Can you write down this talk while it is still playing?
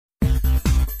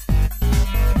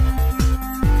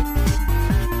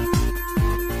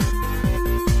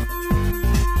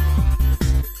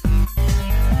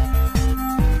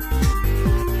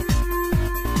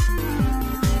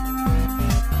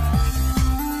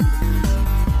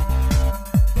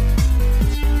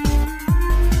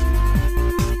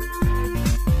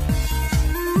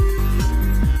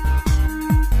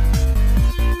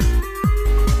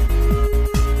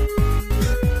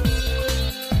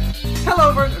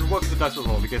welcome to Dice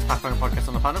Roll, the biggest Pathfinder podcast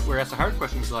on the planet. We're asked the hard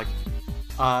questions like,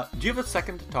 do you have a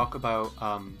second to talk about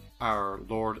our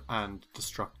Lord and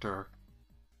Destructor,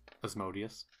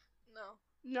 Asmodeus?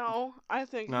 No, I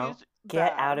think No? he's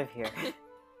Get bad. out of here.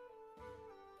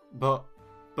 But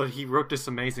he wrote this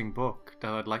amazing book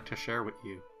that I'd like to share with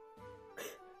you.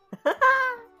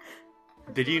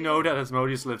 Did you know that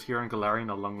Asmodeus lived here in Galarian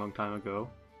a long, long time ago?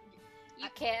 You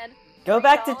can. Go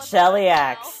back to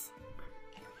Cheliax.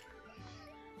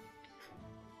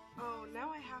 Oh, now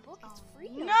I have Book is free.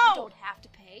 No! You don't have to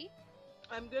pay.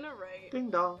 I'm gonna write. Ding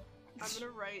dong. I'm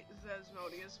gonna write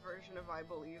Zasmodius' version of I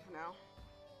Believe now.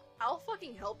 I'll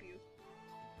fucking help you.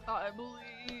 I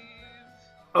believe.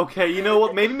 Okay, you know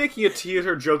what? Maybe making a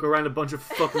theater joke around a bunch of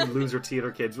fucking loser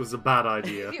theater kids was a bad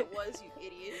idea. Maybe it was, you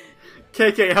idiot.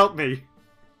 KK, help me.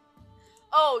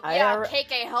 Oh, yeah, I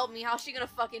KK, help me. How's she gonna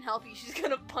fucking help you? She's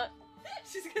gonna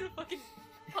fucking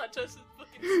punch us with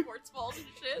fucking sports balls and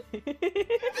shit.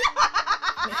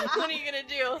 What are you gonna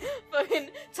do?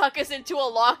 Fucking tuck us into a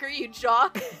locker, you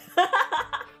jock?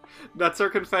 That's her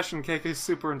confession. KK's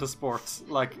super into sports.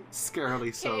 Like,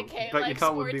 scarily so. KK Bet you likes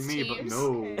thought it would be sports me, but teams.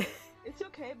 no. Okay. It's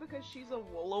okay because she's a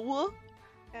Woolawa,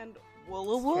 and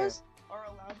Woolawas are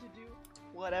allowed to do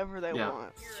whatever they Yeah.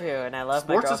 want. It's true, and I love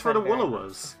Sports my is for the girlfriend very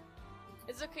Willowas.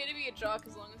 It's okay to be a jock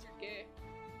as long as you're gay.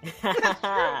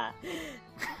 much.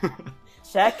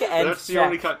 Check and That's the check.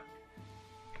 only cut.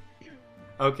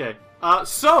 Okay.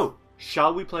 So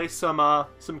shall we play some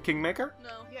Kingmaker?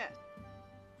 No. Yeah.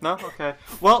 No. Okay.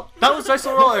 Well, that was Dice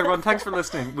Roll, everyone. Thanks for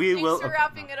listening. We Thanks will. for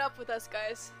wrapping it up with us,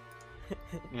 guys.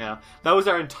 Yeah, that was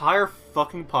our entire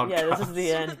fucking podcast. Yeah, this is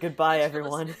the end. Goodbye, Thanks for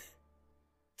everyone. listening.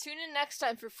 Tune in next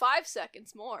time for 5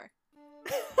 seconds more.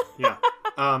 Yeah.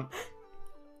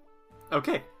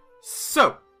 Okay.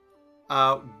 So,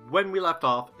 when we left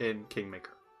off in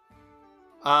Kingmaker.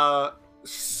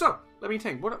 So let me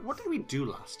think. What did we do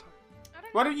last time?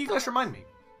 Why don't you guys remind me?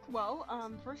 Well,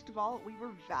 first of all, we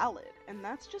were valid, and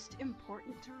that's just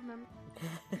important to remember.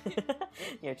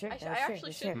 Yeah, true. I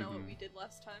actually should know what we did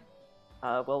last time.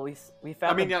 Well, we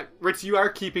found. I mean, yeah, Rich, you are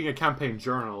keeping a campaign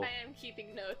journal. I am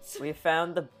keeping notes. we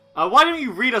found the. Why don't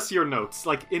you read us your notes,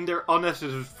 like in their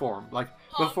unedited form, like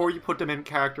before you put them in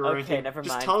character or Okay, anything? never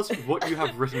Just mind. tell us what you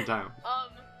have written down.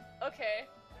 Okay.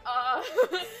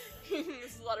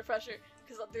 This is a lot of pressure,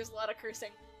 because there's a lot of cursing.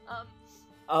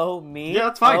 Oh, me? Yeah,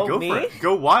 that's fine. Oh, Go me? for it.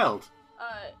 Go wild.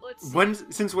 Let's see.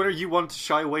 Since when are you one to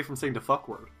shy away from saying the fuck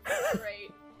word? Right.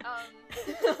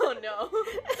 Oh no.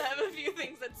 I have a few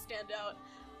things that stand out.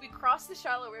 We cross the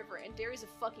shallow river, and Derry's a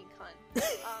fucking cunt.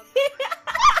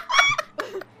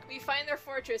 We find their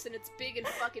fortress, and it's big and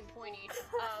fucking pointy.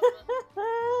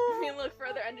 We look for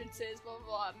other entrances, blah blah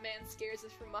blah. Man scares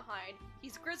us from behind.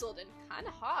 He's grizzled and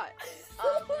kinda hot.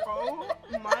 Oh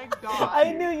my god.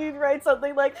 I knew you'd write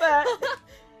something like that.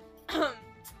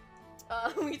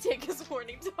 We take his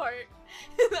warning to heart.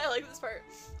 I like this part.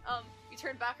 We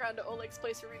turn back around to Oleg's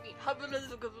place where we meet.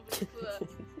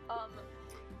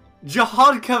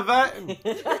 Jihad Kavan!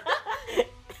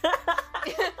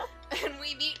 And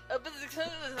we meet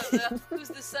who's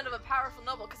the son of a powerful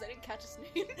noble, because I didn't catch his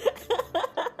name.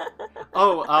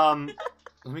 Oh,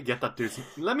 let me get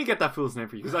that fool's name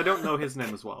for you, because I don't know his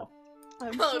name as well.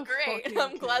 I'm Oh, so great. fucking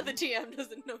I'm glad the kidding. GM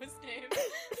doesn't know his name.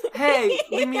 Hey,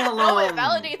 leave me alone! No, it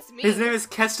validates me. His name is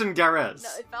Keston Garez. No,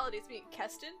 it validates me.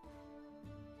 Keston?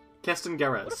 Keston What a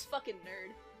Garez. fucking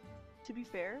nerd. To be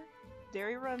fair,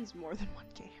 Derry runs more than one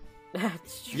game.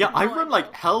 That's true. Yeah, I No, I run like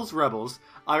know. Hell's Rebels.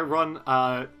 I run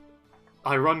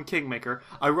Kingmaker.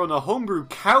 I run a homebrew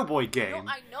cowboy game.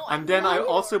 No, I know. And then I know.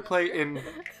 also play in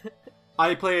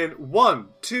 1,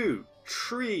 2,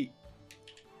 3,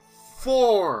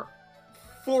 4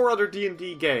 other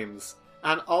D&D games,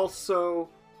 and also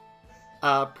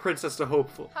Princess the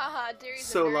Hopeful. Haha, Derry's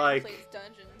So, a nerd like- who plays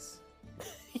dungeons.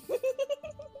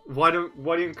 Why don't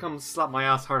you come slap my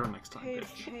ass harder next time, Hey,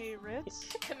 bitch? hey, Ritz.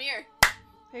 Come here.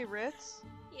 Hey, Ritz.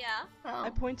 Yeah? I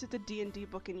point at the D&D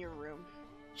book in your room.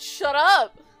 Shut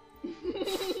up!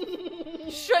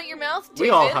 Shut your mouth, David. We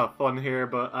all have fun here,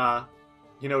 but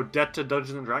debt to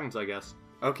Dungeons and Dragons, I guess.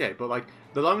 Okay, but like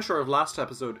the long and short of last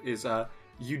episode is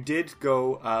you did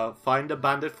go find a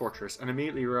bandit fortress and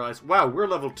immediately realized, wow, we're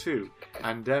level 2.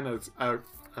 And then an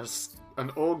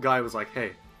old guy was like,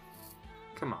 hey,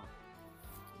 come on,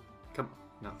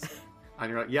 no. And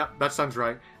you're like, yeah, that sounds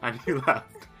right. And you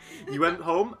left. You went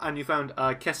home and you found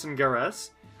Keston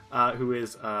Garez, who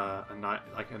is a knight,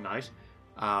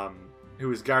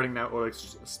 who is guarding now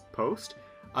Oleg's post.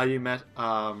 You met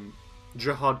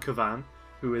Jihad Kavan,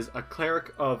 who is a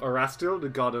cleric of Erastil, the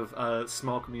god of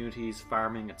small communities,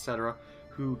 farming, etc.,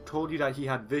 who told you that he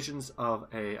had visions of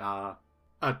a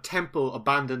a temple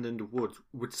abandoned in the woods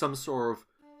with some sort of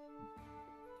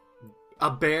a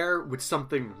bear with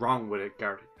something wrong with it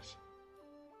guarding it.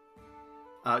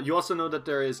 You also know that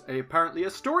there is apparently a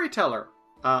storyteller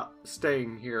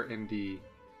staying here in the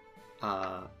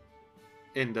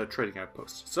trading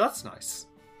outpost. So that's nice.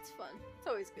 It's fun. It's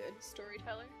always good.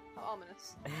 Storyteller. How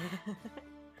ominous.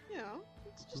 You know,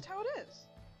 it's just how it is.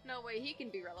 No way, he can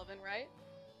be relevant, right?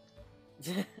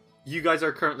 You guys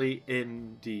are currently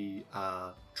in the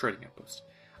trading outpost.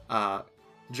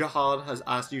 Jihad has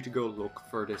asked you to go look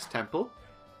for this temple.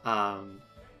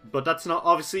 But that's not...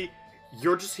 Obviously,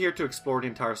 you're just here to explore the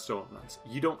entire Stonelands.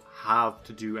 You don't have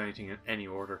to do anything in any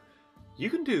order. You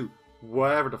can do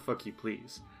whatever the fuck you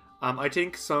please. I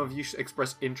think some of you should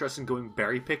express interest in going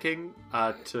berry picking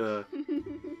to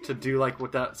do like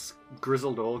what that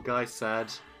grizzled old guy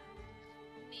said.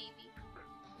 Maybe.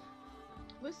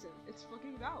 Listen, it's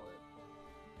fucking valid.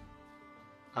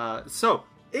 So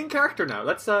in character now.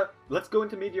 Let's go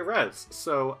into media res.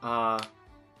 So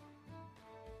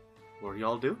what are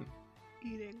y'all doing?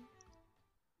 Eating.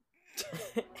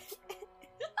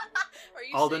 Are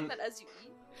you Alden- saying that as you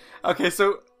eat? Okay,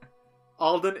 so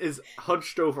Alden is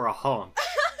hunched over a haunch.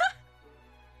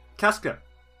 Casca,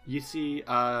 you see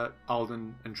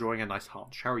Alden enjoying a nice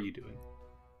haunch. How are you doing?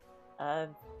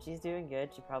 She's doing good.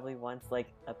 She probably wants like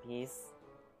a piece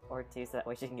or two so that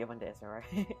way she can give one to Isra.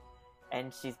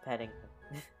 And she's petting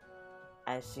him.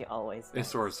 As she always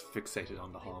does. Isor is fixated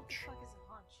on the haunch. What the fuck is a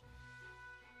haunch?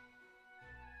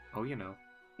 Oh, you know.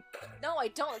 No, I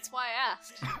don't. That's why I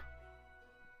asked.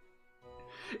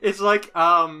 It's like,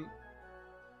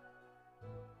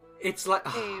 It's like... A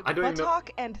I don't even know...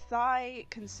 buttock and thigh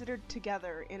considered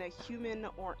together in a human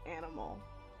or animal.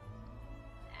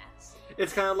 Ass.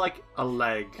 It's kind of like a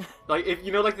leg. Like, if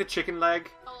you know, like the chicken leg?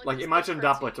 Oh, Like, those imagine big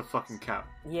that, but it's a proteins. fucking cow.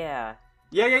 Yeah.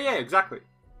 Yeah, exactly.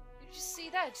 You just see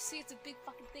that. Just see it's a big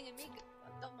fucking thing and make it.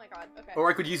 Oh my god. Okay. Or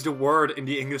I could use the word in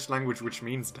the English language which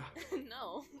means that.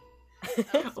 No.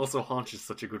 Also, haunch is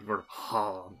such a good word.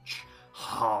 Haunch.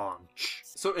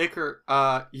 So,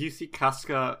 Iker, you see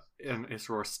Casca and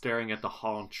Isror staring at the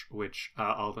haunch which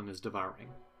Alden is devouring.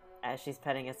 As she's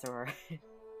petting Isra.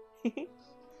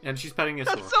 And she's petting Isror.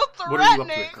 That's so What are you up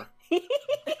to, threatening!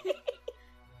 Iker?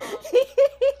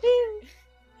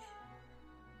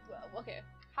 Well, okay.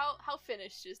 How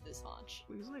finished is this haunch?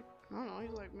 He's like, I don't know,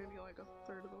 he's like maybe like a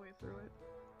third of the way through it.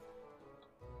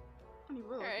 And he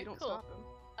will if Alright, you don't cool. stop him.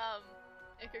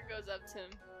 Iker goes up to him.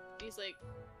 He's like,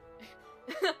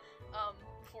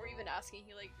 before even asking,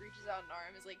 he like reaches out an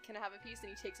arm, is like, "Can I have a piece?" And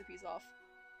he takes a piece off.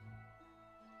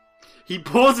 He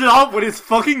pulls it off with his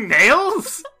fucking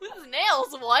nails? His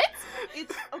nails? What?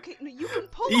 It's okay, no, you can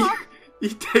pull You, off. you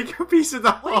take a piece of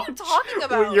the What are you haunch talking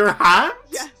about? with your hand?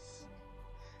 Yes.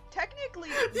 Technically,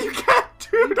 You can't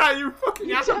do that, you fucking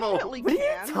you animal! definitely What are you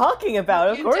can. talking about?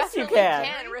 Of You course you definitely can.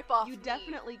 can rip off You meat.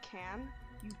 definitely can.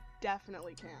 You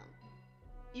definitely can.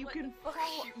 You What can the fuck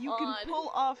pull. are you You can on?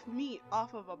 pull off meat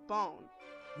off of a bone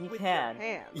You with can. your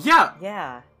hands. Yeah,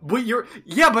 Yeah. but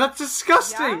but that's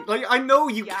disgusting! Yeah? Like, I know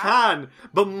you Yeah? can,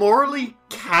 but morally,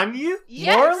 can you?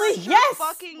 Yes, Morally, you yes!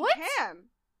 fucking What? can.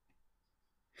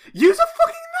 Use a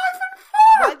fucking knife and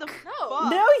Why fork! the No.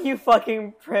 fuck? No, you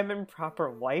fucking prim and proper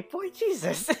white boy.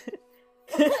 Jesus.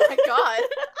 Oh my god.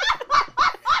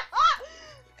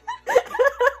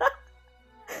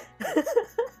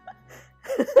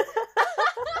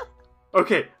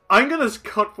 Okay, I'm gonna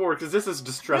cut forward because this is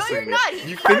distressing No, you're me. not.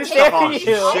 You How finish the dare haunch,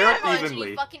 you you. share Punch, it and evenly.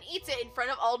 He fucking eats it in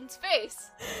front of Alden's face.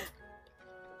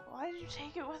 Why did you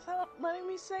take it without letting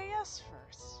me say yes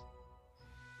first?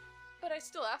 But I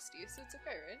still asked you, so it's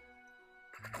okay,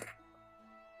 right?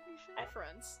 We should be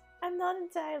friends. I'm not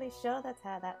entirely sure that's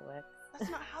how that works. That's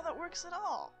not how that works at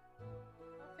all.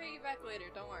 I'll pay you back later,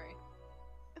 don't worry.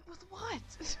 With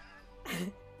what?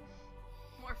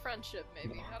 More friendship,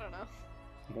 maybe. I don't know.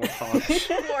 More haunch.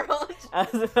 More haunch. I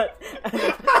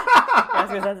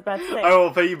was about to say. I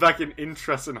will pay you back in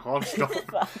interest and haunch stuff.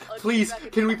 Fuck. I'll give you Please, back a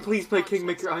can we different please play haunch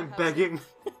Kingmaker? next I'm time. begging.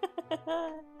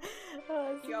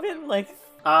 Oh, it's Yup. been like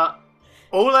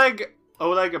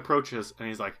Oleg approaches and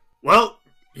he's like, "Well,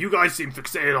 you guys seem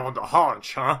fixated on the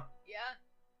haunch, huh? Yeah,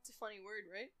 it's a funny word,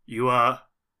 right?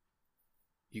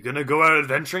 You gonna go out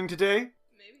adventuring today?"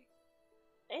 Maybe.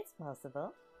 it's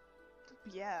possible.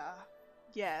 Yeah.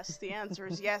 Yes, the answer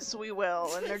is yes, we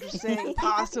will. And they're just saying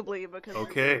possibly because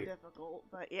Okay. it's difficult,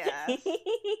 but yes.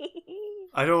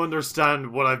 I don't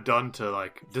understand what I've done to,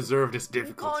 like, deserve this Oh,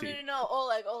 difficulty. no.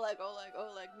 Oleg. No,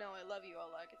 I love you,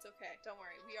 Oleg. It's okay. Don't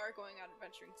worry. We are going out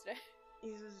adventuring today.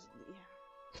 He says,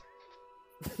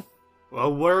 yeah.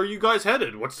 Well, where are you guys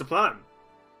headed? What's the plan?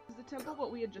 Is the temple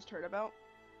what we had just heard about?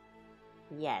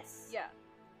 Yes. Yeah.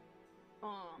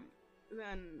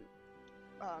 Then,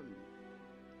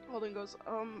 Holden goes,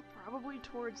 probably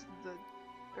towards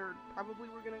probably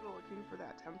we're gonna go looking for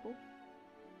that temple.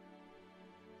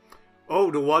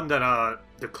 Oh, the one that,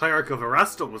 the cleric of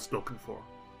Erastil was looking for.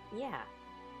 Yeah.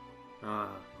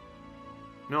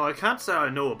 No, I can't say I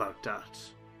know about that.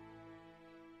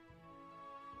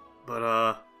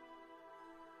 But,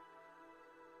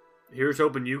 here's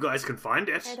hoping you guys can find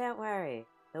it. Hey, don't worry.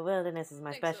 The wilderness is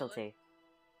my Thanks, specialty.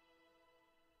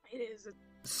 It is.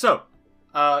 So,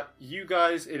 you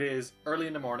guys, it is early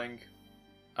in the morning.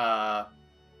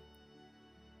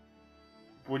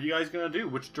 What are you guys gonna do?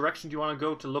 Which direction do you want to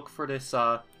go to look for this,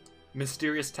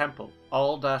 mysterious temple?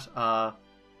 All that,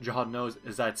 Jihad knows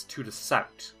is that it's to the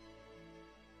south.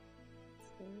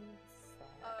 The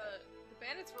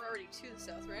bandits were already to the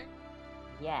south, right?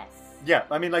 Yes. Yeah,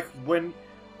 I mean, like, when,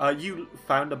 you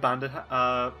found the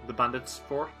bandits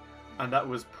fort, and that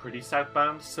was pretty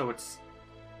southbound, so it's,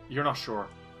 you're not sure.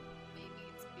 Maybe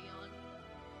it's beyond.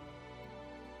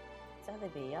 It's either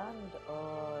beyond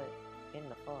or in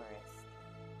the forest.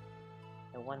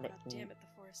 The one that God damn it,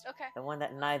 the forest. Okay. the one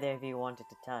that neither of you wanted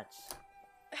to touch.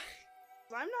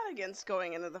 I'm not against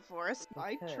going into the forest.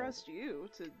 I Okay. trust you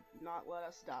to not let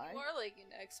us die. You are like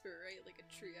an expert, right? Like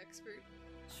a tree expert.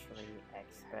 Tree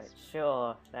expert.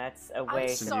 Sure, that's a way I'm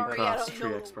to It's a new sorry, I class, don't tree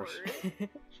know expert. the word.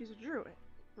 She's a druid,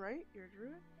 right? You're a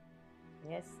druid?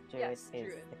 Yes, druid Yes, is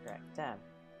druid. the correct term.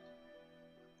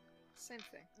 Same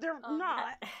thing. They're Um,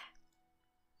 not.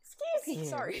 Excuse Okay, you.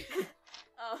 sorry.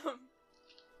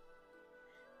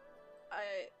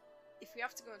 If we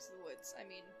have to go into the woods, I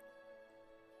mean,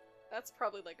 that's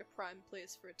probably like a prime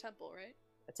place for a temple, right?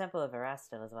 The Temple of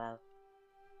Erastil as well.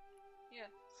 Yeah.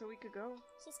 So we could go.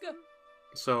 So let's go.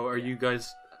 So, are you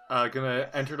guys, gonna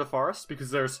enter the forest? Because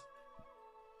there's,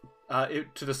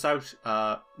 to the south,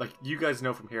 like, you guys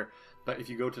know from here, that if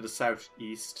you go to the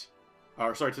southeast,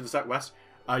 or sorry, to the southwest,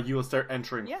 you will start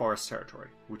entering Yeah. forest territory,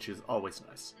 which is always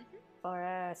nice.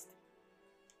 Forest.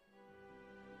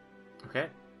 Okay,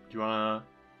 do you wanna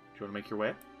make your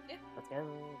way? Let's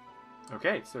go.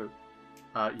 Okay, so,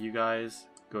 you guys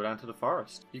go down to the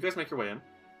forest. You guys make your way in,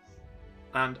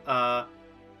 and,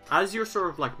 as you're sort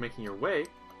of, like, making your way,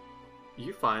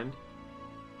 you find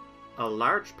a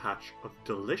large patch of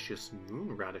delicious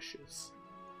moon radishes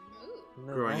Ooh.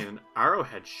 growing in an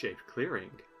arrowhead-shaped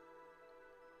clearing.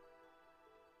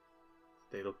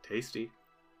 They look tasty.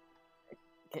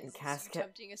 Can Is this you Casca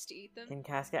tempting us to eat them? can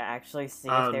Casca actually see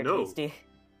if they're no. tasty?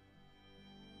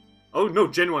 Oh no,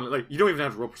 genuinely, like, you don't even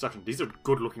have to roll perception. These are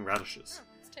good-looking radishes. Oh,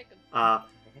 let's take them.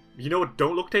 You know what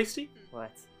don't look tasty?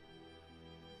 What?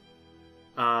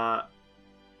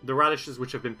 The radishes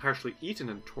which have been partially eaten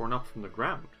and torn up from the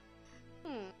ground.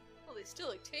 Well, they still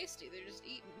look tasty. They're just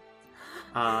eaten.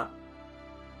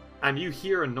 And you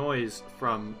hear a noise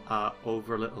from,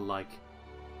 over a little, like,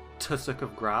 tussock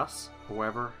of grass, or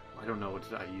whatever. I don't know what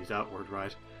I use that word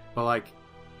right. But, like,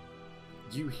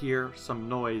 you hear some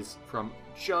noise from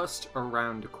just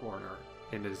around the corner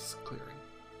in this clearing.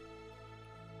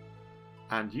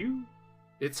 And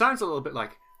it sounds a little bit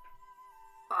like,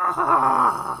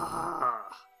 ah,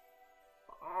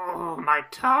 oh, my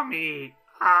tummy,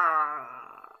 ah.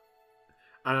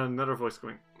 And another voice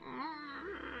going,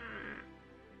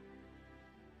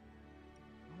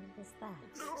 What is that?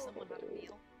 Looks like someone had a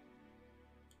meal.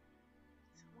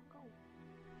 Someone go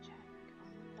check.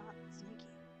 I'm not sneaky.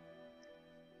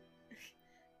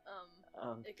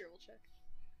 Iker will check.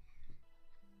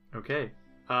 okay.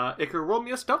 Iker, roll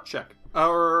me a stealth check.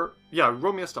 Or, yeah,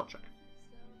 roll me a stealth check.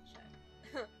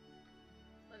 Check.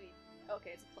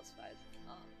 Okay, it's a +5.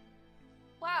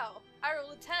 Wow, I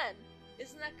rolled a 10.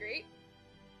 Isn't that great?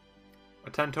 A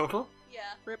 10 total?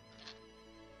 Yeah.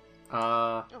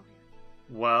 Oh,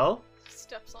 Well,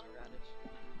 Steps on a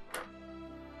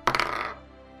radish.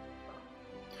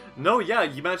 no, yeah,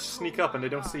 you managed to sneak up and they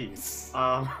don't see you.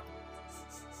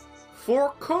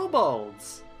 4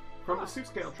 kobolds from the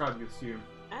Sootscale tribe, you assume,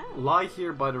 lie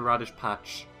here by the radish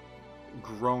patch,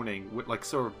 groaning with, like,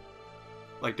 sort of,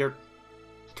 like, their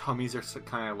tummies are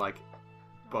kind of, like,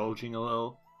 bulging a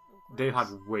little. They've had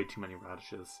way too many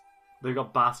radishes. They've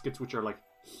got baskets which are, like,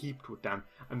 heaped with them,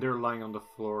 and they're lying on the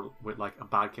floor with, like, a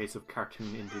bad case of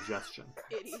cartoon indigestion.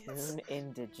 Idiots. Moon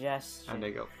indigestion. And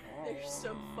they go, They're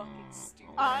so fucking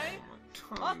stupid. I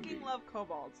 "Tummy." fucking love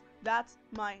kobolds. That's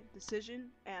my decision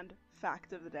and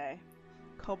fact of the day.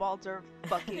 Kobolds are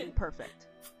fucking perfect.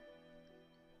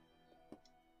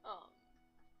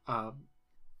 Um,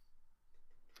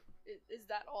 Is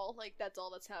that all? Like, that's all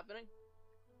that's happening?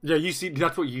 yeah, you see,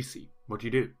 that's what you see. What do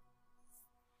you do?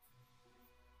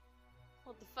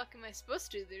 What the fuck am I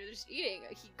supposed to do? They're just eating.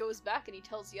 He goes back and he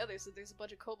tells the others that there's a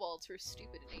bunch of kobolds who are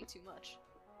stupid and ate too much.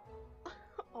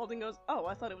 Alden goes, oh,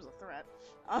 I thought it was a threat.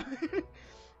 Oh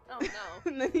no.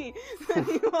 And then he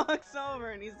walks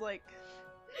over and he's like,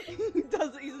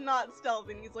 he's not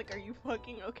stealthy, and he's like, are you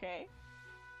fucking okay?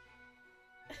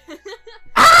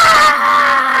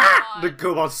 The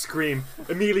kobolds scream,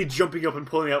 immediately jumping up and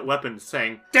pulling out weapons,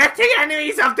 saying, "Dirty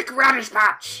enemies of the radish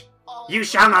patch! You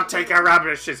shall not take our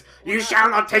radishes! You shall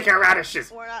not take our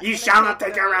radishes! You shall not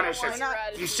take our radishes!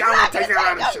 You shall not take our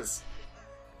radishes!"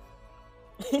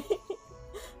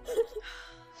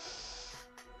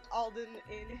 Alden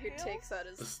Who inhales takes out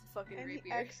his fucking and he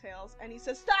rapier? exhales and he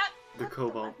says, "Stop! The Put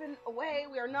kobold. weapon away.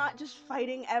 We are not just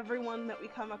fighting everyone that we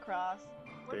come across."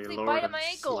 What They if they lowered bite at him my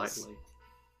ankles? slightly.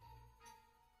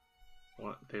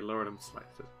 What? They lowered him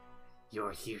slightly.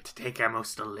 You're here to take our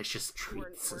most delicious We're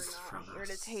treats not from here us.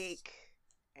 to take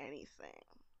anything.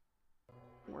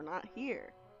 We're not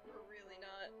here. We're really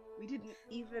not. We didn't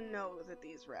even know that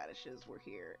these radishes were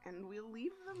here, and we'll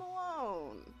leave them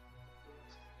alone.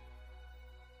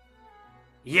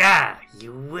 Yeah,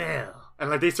 you will.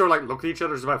 And like they sort of like look at each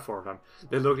other. There's about 4 of them.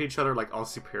 They look at each other like all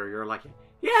superior, like,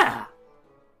 yeah,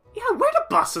 we're the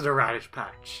boss of the radish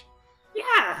patch.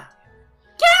 Yeah,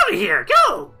 get out of here,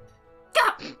 go.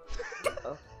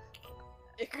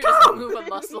 Icar doesn't move a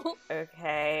muscle.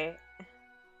 Okay.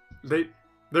 Their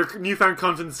newfound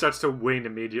confidence starts to wane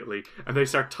immediately, and they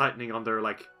start tightening on their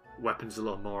like weapons a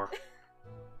little more.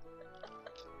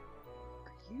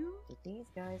 You? Did these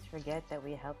guys forget that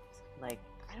we helped, like,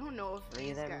 I don't know if free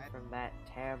these them guys. from that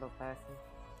terrible person?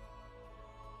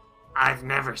 I've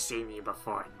never seen you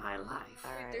before in my life.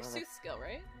 Alright, They're well, sooth skill,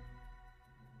 right?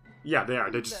 Yeah, they are.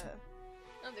 They just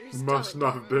No, they're just must dumb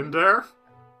not and have don't been there.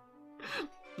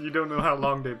 You don't know how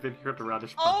long they've been here at the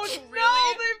radish patch. Oh Really?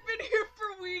 no! They've been here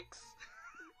for weeks.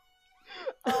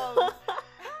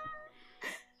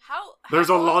 How? There's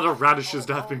a how lot long- of radishes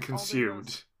that have been Alden consumed.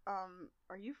 goes,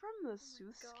 are you from the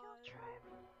Soothskill God. tribe?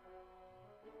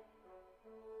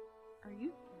 Are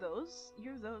you those?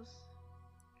 You're those?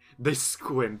 They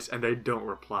squint and they don't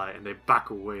reply, and they back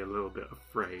away a little bit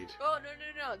afraid. Oh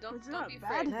no! Don't It's don't not be a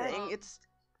bad afraid. thing. It's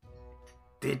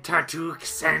Did Tartuk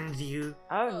send you?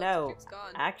 Oh no. Tartuk's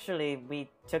gone. Actually, we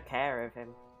took care of him.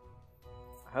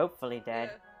 Hopefully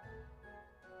dead.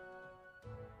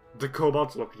 The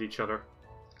kobolds look at each other,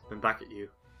 then back at you,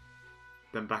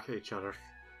 then back at each other,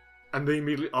 and they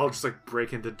immediately all just like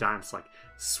break into dance, like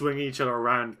swinging each other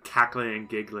around, cackling and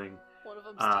giggling. One of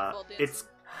them's default dancing. It's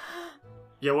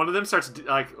yeah, one of them starts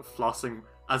like flossing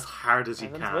as hard as he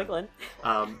Everyone's can. wiggling.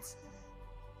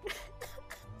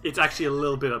 It's actually a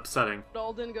little bit upsetting.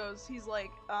 Alden goes. He's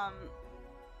like,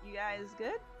 you guys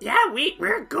good? Yeah,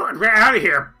 we're good. We're out of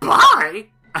here. Bye.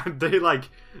 And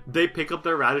they pick up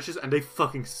their radishes and they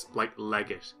fucking like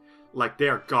leg it, like they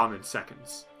are gone in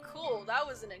seconds. Cool. That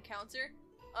was an encounter.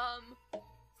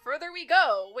 Further we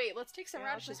go. Wait, let's take some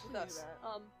Yeah, let's radishes with actually us. do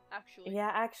that. Actually.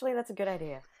 Yeah, actually, that's a good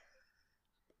idea.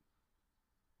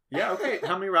 Yeah, okay.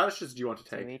 How many radishes do you want to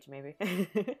 2 take? each, maybe.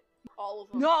 All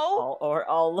of them. No.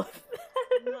 all of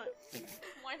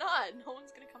Why not? No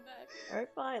one's gonna come back. Alright,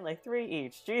 fine, like 3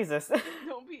 each. Jesus.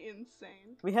 Don't be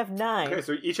insane. We have 9. Okay,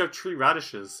 so we each have 3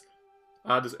 radishes.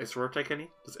 Does Isror take any?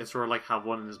 Does Isror like have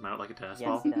one in his mouth like a tennis Yes,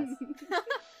 ball? he does.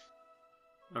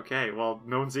 Okay, well,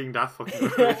 no one's eating that fucking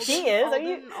radish. He is? What are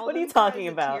you Alden talking cries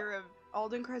a about? tear of-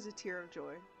 Alden cries a tear of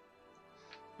joy.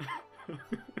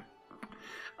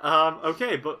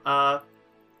 Okay, but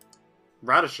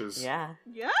radishes. Yeah.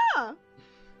 Yeah.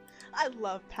 I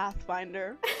love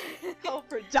Pathfinder. How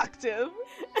productive.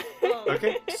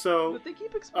 Okay, so But they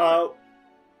keep exploring.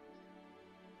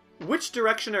 which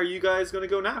direction are you guys gonna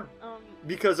go now?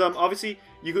 Because obviously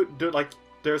you could do, like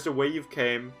there's the way you've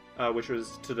came, which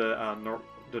was to the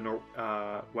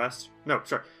west. No,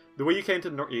 sorry, the way you came to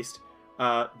the northeast.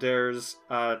 There's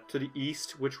to the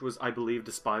east, which was I believe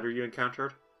the spider you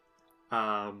encountered.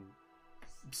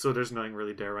 So there's nothing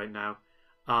really there right now.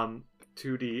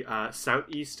 To the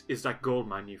southeast is that gold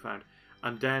mine you found,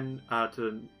 and then to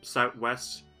the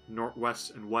southwest,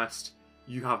 northwest, and west,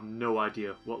 you have no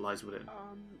idea what lies within.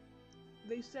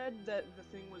 They said that the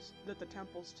thing was that the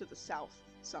temple's to the south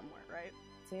somewhere, right?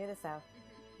 To the south.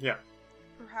 Yeah.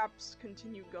 Perhaps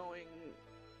continue going,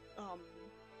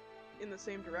 in the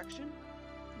same direction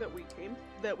that we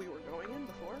were going in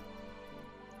before.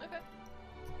 Okay.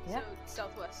 Yeah. So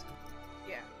southwest.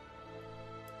 Yeah.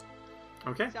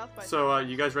 Okay. South by So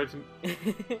you guys ready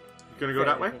to? Gonna go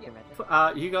that way?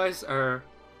 You guys are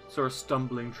sort of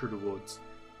stumbling through the woods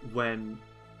when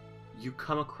you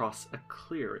come across a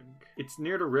clearing. It's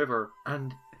near the river,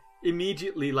 and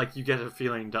immediately, like, you get a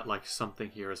feeling that, like, something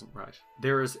here isn't right.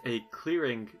 There is a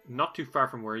clearing not too far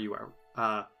from where you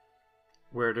are,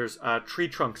 where there's tree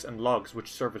trunks and logs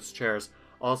which serve as chairs,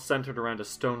 all centered around a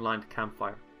stone-lined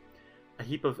campfire. A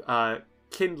heap of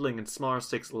kindling and smaller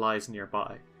sticks lies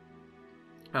nearby.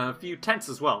 A few tents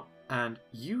as well, and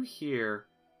you hear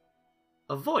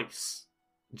a voice.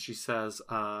 And she says,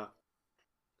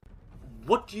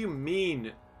 what do you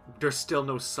mean there's still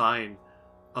no sign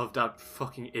of that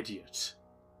fucking idiot?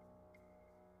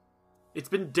 It's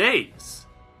been days.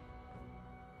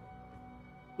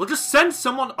 Well, just send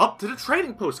someone up to the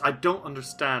trading post. I don't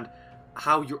understand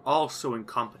how you're all so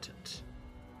incompetent.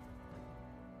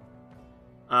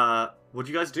 What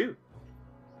do you guys do?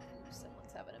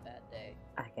 Someone's having a bad day.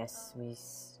 I guess we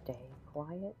stay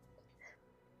quiet.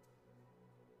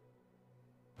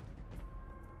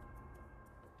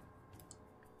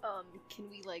 Can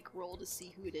we, like, roll to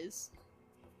see who it is?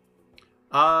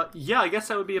 Yeah, I guess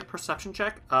that would be a perception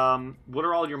check. What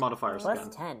are all your modifiers Plus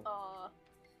again? 10.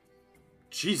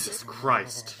 Jesus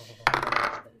Christ.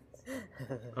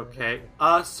 Okay.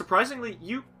 Surprisingly,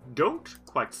 you don't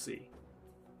quite see.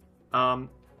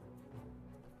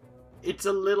 It's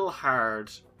a little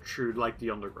hard through, like, the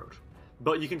undergrowth.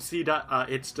 But you can see that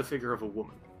it's the figure of a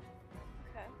woman.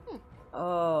 Okay.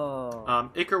 Oh.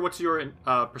 Iker, what's your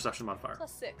perception modifier?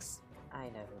 +6. I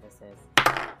know who this is.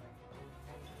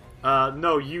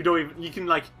 No, you don't even... You can,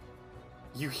 like...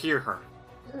 You hear her.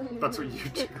 That's what you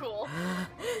do. Cool.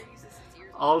 Uses his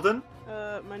ears. Alden?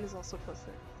 Mine is also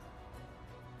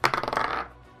 +6.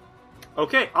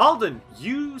 Okay, Alden,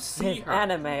 you see His her.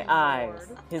 anime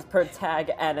eyes. His protag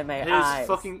anime His eyes.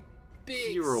 fucking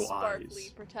Big, hero sparkly eyes.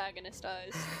 protagonist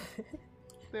eyes.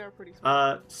 They are pretty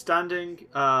small. Standing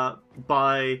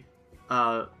by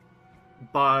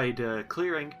the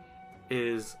clearing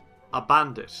is a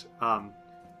bandit.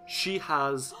 She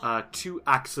has 2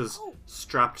 axes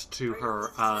strapped to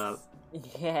her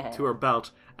Yeah. to her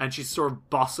belt, and she's sort of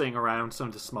bossing around some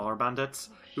of the smaller bandits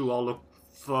who all look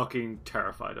fucking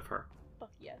terrified of her.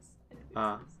 Fuck yes. I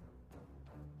know who this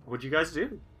is. What do you guys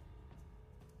do?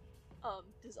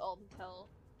 Does Alden tell?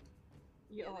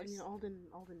 Yeah, Yeah, I mean, there's-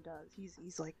 Alden does.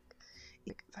 He's like,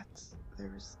 it's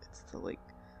the, like,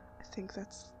 I think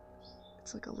it's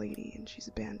like a lady and she's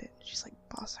a bandit. She's like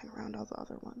bossing around all the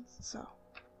other ones, so.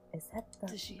 Is that the...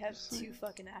 Does she have 2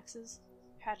 fucking axes?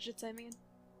 Hatchets, I mean?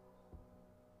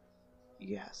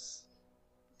 Yes.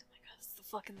 Oh my god, it's the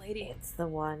fucking lady. It's the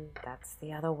one. That's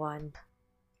the other one.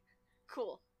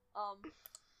 Cool.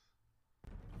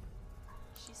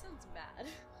 She sounds mad.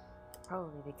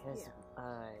 Probably because,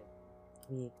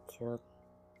 we killed,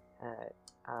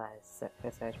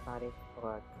 the search party.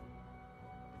 Or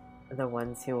the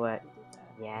ones who were...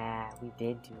 Yeah, we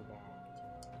did do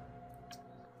that.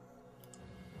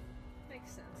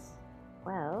 Makes sense.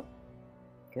 Well,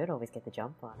 could always get the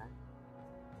jump on her.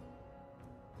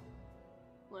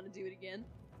 Want to do it again?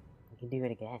 We can do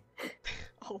it again.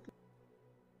 Oh,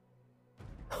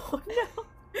 Oh no!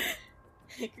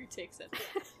 Hickory takes it.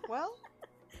 well,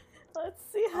 Let's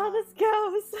see how this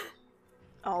goes.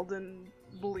 Alden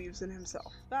believes in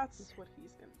himself. That's what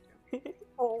he's gonna do.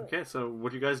 Okay, so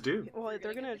what do you guys do? Well,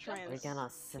 they're gonna gonna get try the and... We're gonna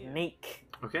sneak.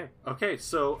 Okay,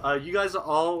 so you guys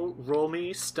all roll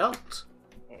me stealth.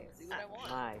 Okay, See what I want.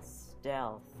 my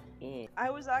stealth is... I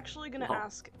was actually gonna Oh.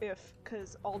 ask if,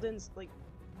 cause Alden's like,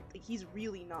 he's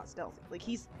really not stealthy. Like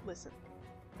listen,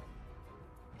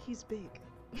 he's big.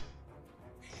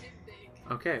 Big.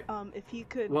 Okay. If he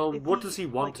could. Well, if what does he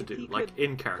want to if do? he Like, could-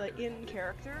 in character? Like in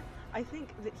character, I think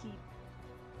that he.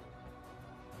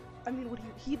 I mean,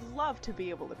 he'd love to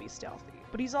be able to be stealthy,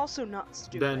 but he's also not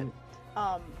stupid. Then-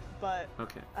 But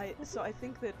Okay. I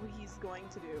think that what he's going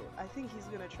to do, I think he's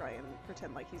gonna try and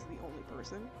pretend like he's the only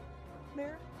person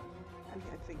there. I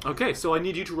think. Okay, so I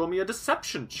need you to roll me a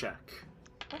deception check.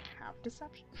 I have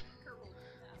deception. Hickory rolled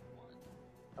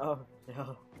that one. Oh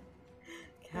no.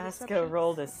 Casca Deception.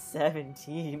 rolled a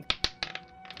 17.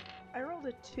 I rolled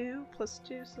a 2 plus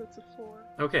 2, so it's a 4.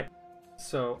 Okay,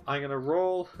 so I'm gonna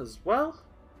roll as well.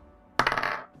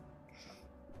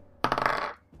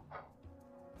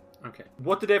 Okay,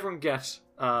 what did everyone get?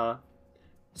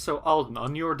 So Alden,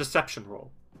 on your deception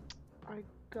roll. I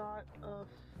got a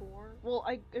 4. Well,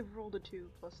 I rolled a 2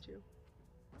 plus 2.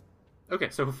 Okay,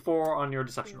 so 4 on your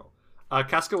deception roll.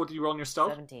 Casca, what did you roll on your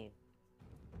stealth? 17.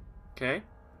 Okay.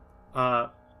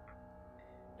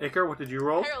 Iker, what did you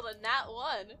roll? I rolled a nat 1.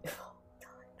 Oh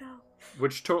god, no.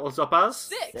 Which totals up as?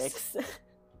 6. 6.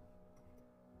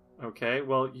 Okay,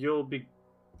 well, you'll be...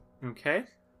 Okay.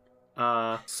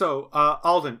 So,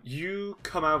 Alden, you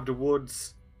come out of the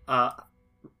woods,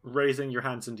 raising your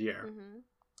hands in the air.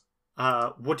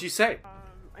 What do you say?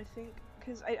 I think,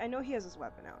 because I know he has his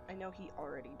weapon out. I know he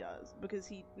already does, because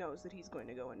he knows that he's going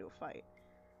to go into a fight.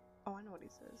 Oh, I know what he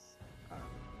says.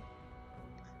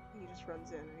 He just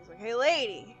runs in and he's like, "Hey,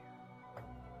 lady!"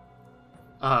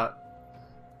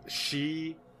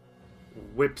 She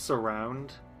whips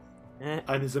around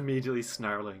and is immediately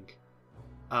snarling.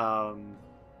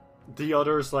 The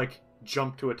others, like,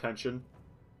 jump to attention,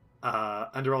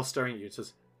 and they're all staring at you. It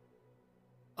says,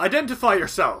 "Identify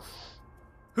yourself!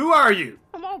 Who are you?"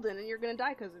 "I'm Alden, and you're gonna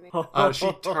die because of me."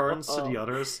 She turns to the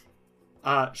others.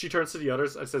 She turns to the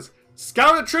others and says,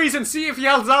 "Scour the trees and see if he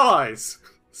has allies!"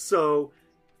 So,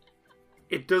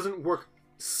 it doesn't work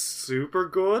super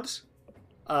good.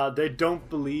 They don't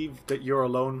believe that you're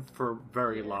alone for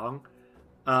very long.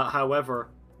 However,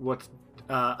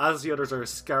 as the others are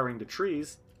scouring the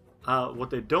trees, what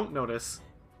they don't notice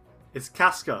is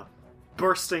Casca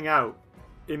bursting out,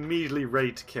 immediately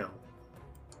ready to kill.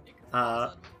 On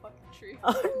the fucking tree.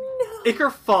 Oh no!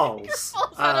 Iker falls. Iker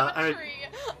falls out of a and tree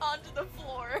onto the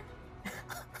floor.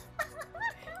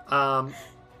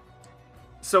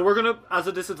 So we're gonna, as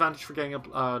a disadvantage for getting a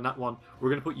nat 1, we're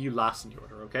gonna put you last in the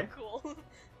order, okay? Cool.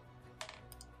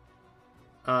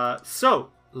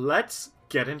 So let's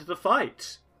get into the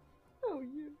fight. Oh,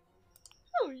 you.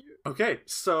 Okay,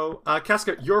 so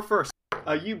Casca, you're first.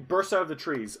 You burst out of the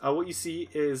trees. What you see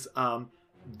is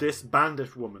this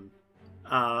bandit woman,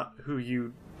 who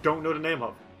you don't know the name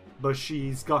of, but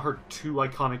she's got her 2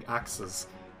 iconic axes,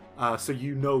 so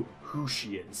you know who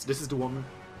she is. This is the woman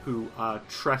who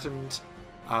threatened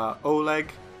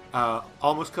Oleg,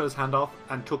 almost cut his hand off,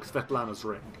 and took Svetlana's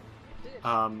ring.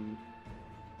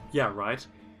 Yeah, right.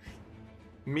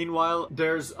 Meanwhile,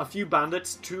 there's a few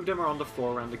bandits. 2 of them are on the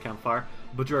floor around the campfire,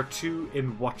 but there are 2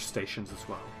 in watch stations as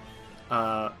well.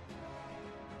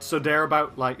 So they're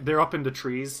they're up in the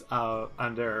trees,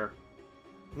 and they're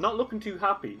not looking too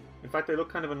happy. In fact, they look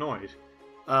kind of annoyed.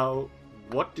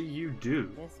 What do you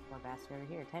do? This poor bastard over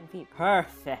here, 10 feet.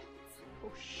 Perfect.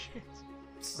 Oh, shit.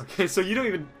 Okay, so you don't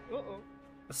even... Uh-oh.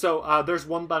 So, there's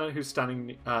one bandit who's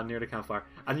standing near the campfire,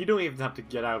 and you don't even have to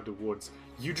get out of the woods.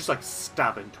 You just,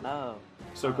 stab into him. Oh.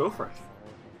 So go for it.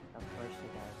 Of course she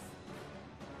does.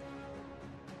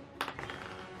 15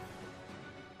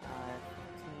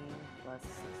 plus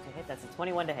 6 to hit. That's a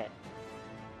 21 to hit.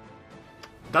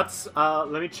 That's,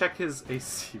 let me check his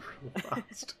AC real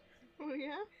fast. Oh,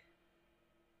 yeah?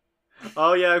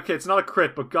 Oh, yeah, okay, it's not a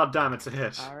crit, but goddamn, it's a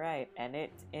hit. Alright, and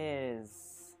it is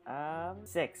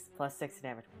 6 plus 6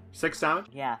 damage. 6 damage?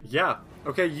 Yeah. Yeah.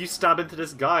 Okay, you stab into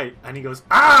this guy, and he goes,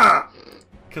 "Ah!"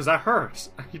 Because that hurt.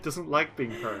 He doesn't like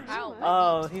being hurt. Ow.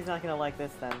 Oh, he's not gonna like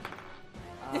this then.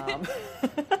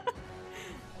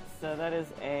 So that is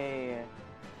a...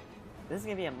 This is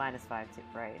gonna be a -5 too,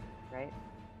 right? Right?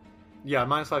 Yeah,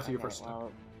 -5 to your Okay, first.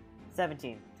 well,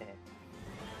 17 to hit.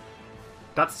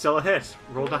 That's still a hit.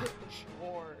 Roll damage.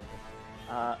 Lord.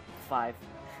 5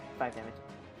 damage.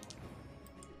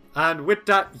 And with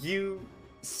that, you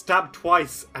stab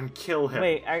twice and kill him.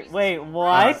 Wait,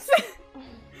 what?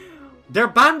 They're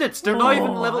bandits. They're not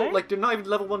even level. What? They're not even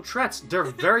level 1 threats. They're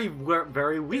very, very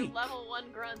They're weak. level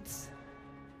 1 grunts.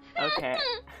 Okay.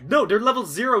 No, they're level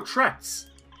 0 threats.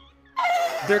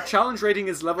 Their challenge rating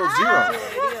is level 0.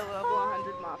 Lady, a level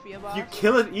 100 mafia boss. You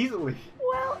kill it easily.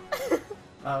 Well.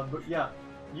 But yeah,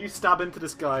 you stab into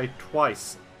this guy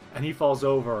twice, and he falls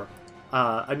over,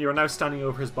 and you're now standing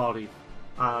over his body.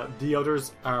 The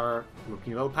others are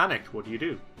looking a little panicked. What do you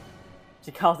do?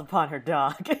 She calls upon her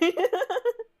dog.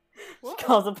 She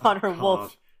calls upon her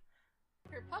wolf.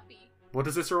 Her puppy. What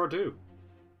does Isra do?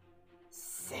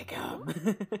 Sick 'em.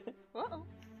 Uh-oh.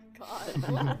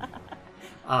 God.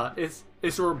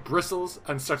 Isra bristles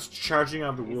and starts charging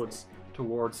out of the woods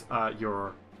towards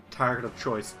your target of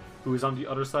choice, who is on the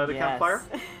other side of the campfire.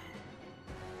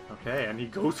 Okay, and he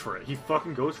goes for it. He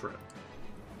fucking goes for it.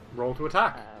 Roll to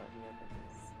attack.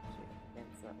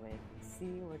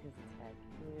 See what his attack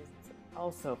is. It's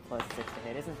also plus 6 to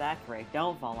hit. Isn't that great?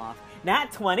 Don't fall off.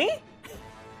 Nat 20?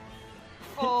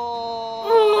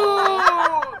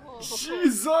 Oh,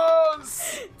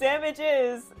 Jesus! Damage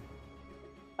is...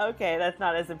 Okay, that's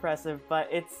not as impressive, but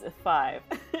it's 5.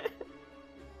 It's 10.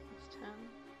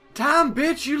 Damn,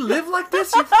 bitch, you live like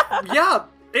this? Yeah,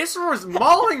 Isra's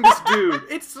mauling this dude.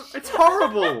 It's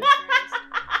horrible.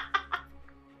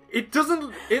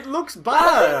 It looks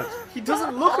bad. He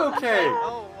doesn't look okay.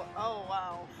 Oh,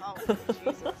 wow. Oh,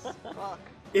 Jesus. Fuck.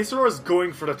 Isra's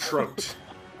going for the throat.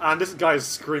 And this guy is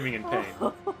screaming in pain.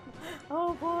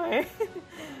 Oh boy.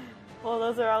 Well,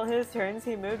 those are all his turns.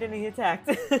 He moved and he attacked.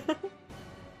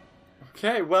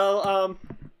 Okay, well,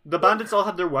 the bandits all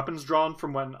had their weapons drawn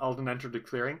from when Alden entered the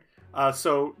clearing.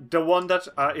 So the one that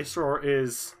Isror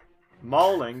is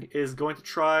mauling is going to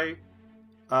try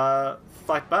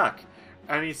fight back.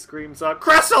 And he screams,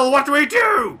 Cressel, what do we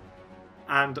do?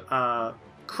 And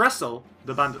Cressel,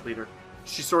 the bandit leader,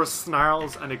 she sort of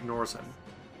snarls and ignores him.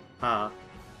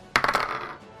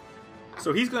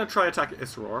 So he's going to try attack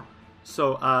Isror.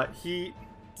 So he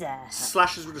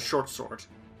slashes with a short sword.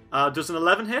 Does an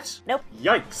 11 hit? Nope.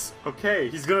 Yikes. Okay,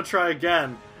 he's going to try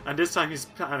again. And this time he's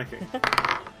panicking.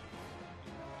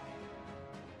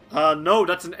 No,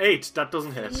 that's an 8. That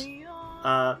doesn't hit.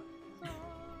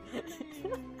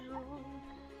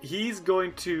 He's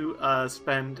going to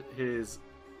spend his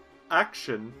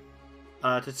action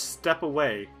to step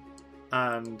away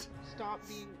and Stop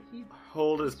being.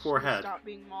 hold his poor head. Stop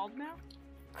being mauled now.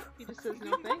 He just says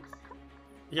no thanks.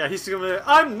 Yeah, he's gonna.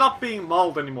 I'm not being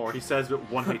mauled anymore. He says with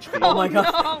 1 HP. Oh my god!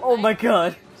 no. Oh my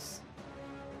god!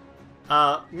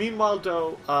 Meanwhile,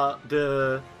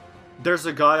 though, there's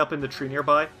a guy up in the tree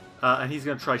nearby, and he's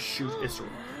gonna try shoot Isror.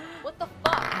 What the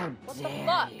fuck? How What the dare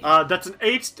fuck? you. That's an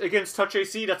 8 against touch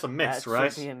AC. That's a miss, That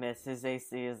right? should be a miss. His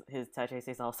AC is his touch AC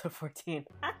is also 14.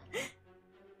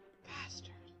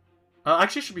 Bastard.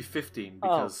 Actually, it should be 15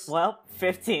 because Oh well,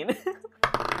 15.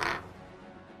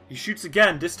 he shoots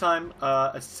again. This time,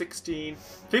 a 16,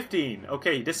 15.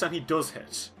 Okay, this time he does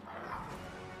hit.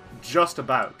 Just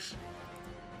about.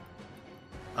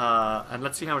 And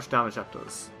let's see how much damage that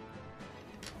does.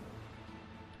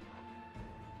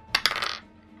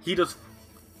 He does.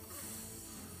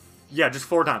 Yeah, just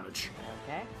 4 damage.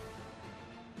 Okay.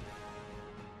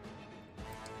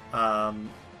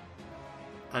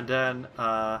 And then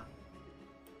the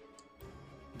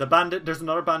bandit. There's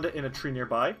another bandit in a tree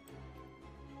nearby.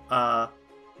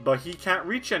 But he can't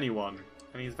reach anyone,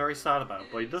 and he's very sad about it.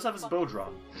 But he does have his bow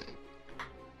drawn.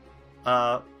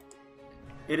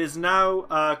 It is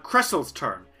now Cressel's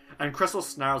turn, and Cressel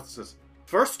snarls and says,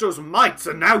 "First those mites,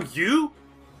 and now you."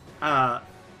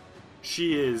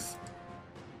 She is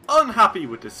unhappy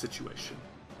with this situation.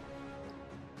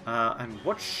 And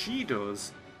what she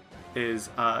does is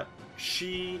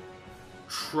she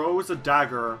throws a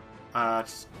dagger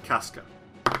at Casca.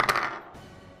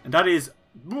 And that is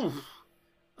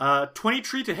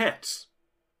 23 to hit.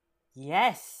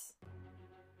 Yes.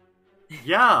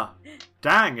 Yeah.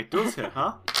 Dang, it does hit,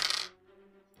 huh?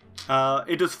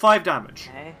 It does 5 damage.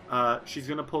 Okay. She's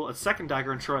going to pull a second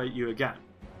dagger and try at you again.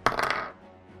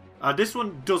 This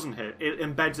one doesn't hit. It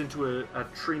embeds into a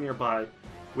tree nearby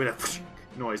with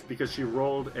a noise because she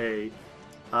rolled a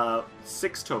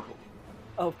 6 total.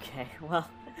 Okay. Well.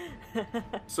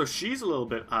 So she's a little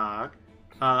bit ag.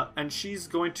 And she's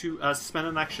going to spend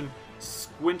an action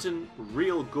squinting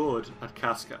real good at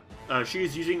Casca. She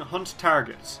is using Hunt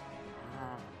Target.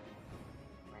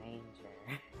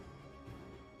 Ranger.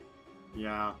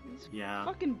 Yeah, yeah.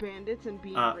 Fucking bandits and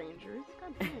being rangers.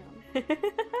 God damn.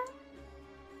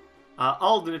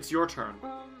 Alden, it's your turn.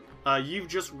 You've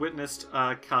just witnessed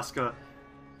Casca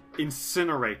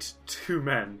incinerate 2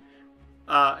 men.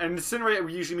 And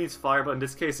incinerate usually means fire, but in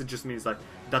this case it just means like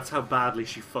that's how badly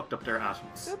she fucked up their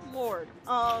atoms. Good lord.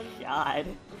 God.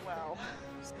 Wow.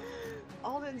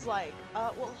 Alden's like,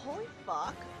 well, holy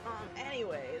fuck.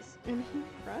 Anyways. And he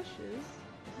rushes.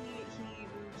 He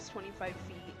moves 25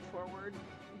 feet forward,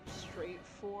 straight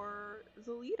for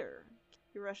the leader.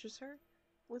 He rushes her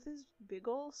with his big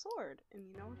ol' sword. And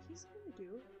you know what he's gonna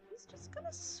do? He's just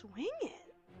gonna swing it.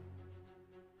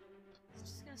 He's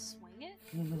just gonna swing it?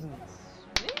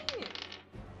 Swing it.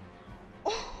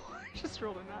 Oh, I just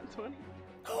rolled a nat 20.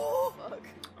 Oh, fuck.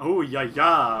 Oh,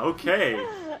 yeah, okay.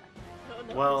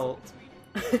 No, Well- it's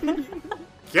between.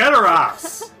 Get her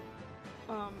ass!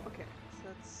 Okay, so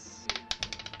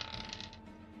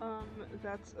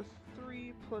that's a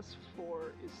 3 plus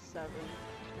 4 is 7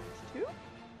 times 2?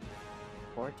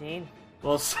 14.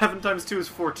 Well, 7 times 2 is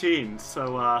 14,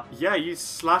 so, yeah, you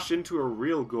slash into her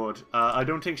real good. I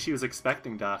don't think she was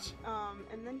expecting that.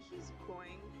 And then he's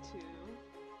going to...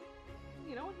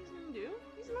 You know what he's gonna do?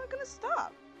 He's not gonna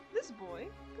stop. This boy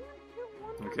gonna hit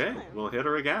one more Okay, time. we'll hit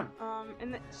her again.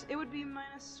 And it would be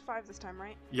minus 5 this time,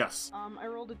 right? Yes. I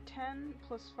rolled a 10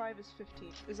 plus 5 is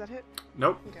 15. Does that hit?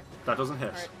 Nope, Okay. that doesn't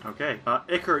hit. Alright. Okay,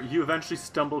 Iker, you eventually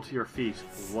stumble to your feet.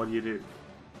 What do?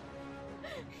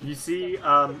 You see,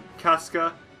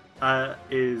 Casca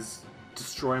is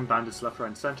destroying bandits left, right,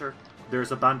 and center.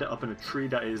 There's a bandit up in a tree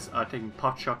that is taking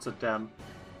pot shots at them,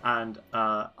 and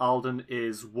Alden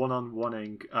is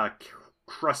one-on-oneing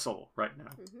Cressel right now.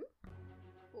 Mm-hmm.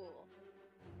 Cool.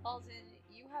 Alden,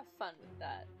 you have fun with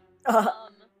that.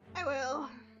 I will.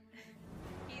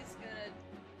 He's gonna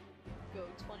go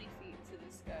 20 feet to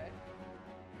this guy.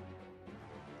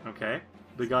 Okay.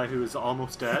 The guy who is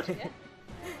almost dead. Yeah.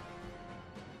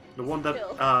 The one that,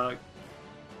 Kill.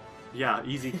 yeah,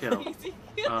 easy kill. Easy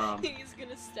kill. Um, He's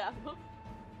gonna stab him.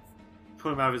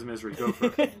 Put him out of his misery. Go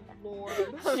for it. Lord.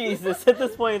 Jesus, at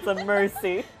this point it's a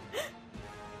mercy.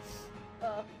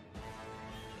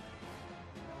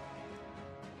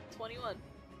 21.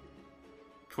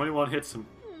 21 hits him.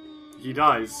 He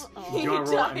dies. Oh. Do you want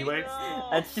to He roll it died. anyway? No.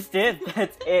 That's just it.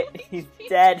 That's it. He's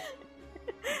dead.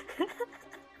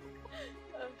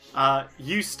 Oh, shit.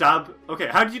 You stab. Okay,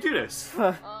 how do you do this?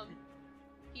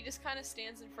 He just kind of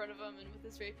stands in front of him, and with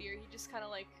his rapier, he just kind of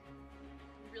like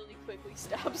really quickly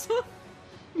stabs him.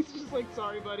 He's just like,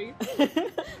 sorry, buddy.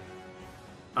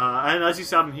 And as you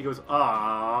stab him, he goes,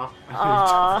 "Ah."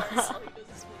 That's all he does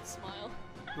is with a smile.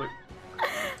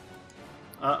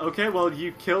 Okay, well,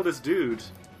 you kill this dude.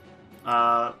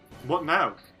 What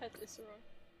now? Pet Isseror.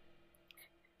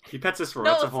 He pets this for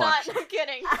No, that's a it's whole not. action. I'm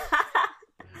kidding.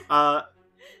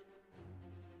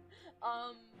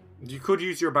 You could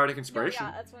use your bardic No, inspiration.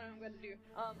 yeah, that's what I'm gonna do.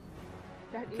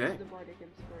 That Okay. is the bardic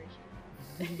inspiration.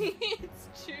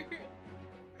 It's true.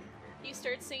 He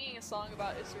starts singing a song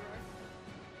about Isseror.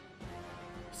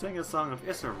 Sing a song of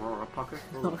Isseror, a pocket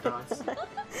full of dice.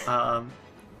 Exactly.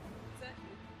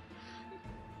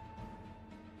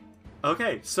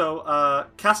 Okay, so,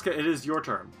 Casca, it is your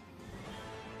turn.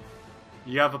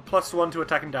 You have a +1 to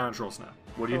attack and damage rolls now.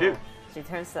 What do you do? Cool. She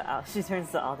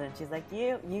turns to Alden. She's like,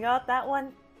 you got that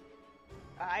one?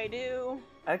 I do.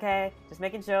 Okay, just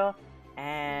making sure.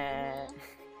 And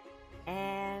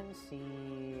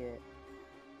she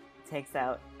takes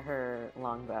out her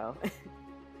longbow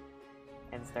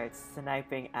and starts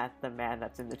sniping at the man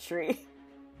that's in the tree.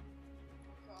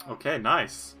 Okay,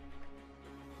 nice.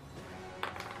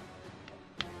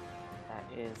 That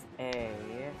is a...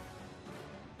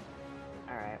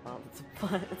 Alright, well,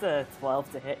 it's a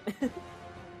 12 to hit.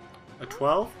 A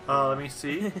 12? Let me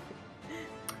see.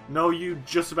 No, you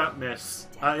just about miss.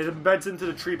 It embeds into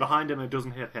the tree behind him and it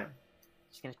doesn't hit him.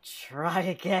 She's gonna try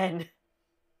again.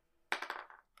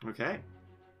 Okay.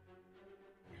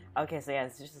 Okay, so yeah,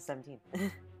 it's just a 17.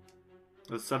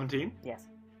 That's 17? Yes.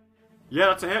 Yeah,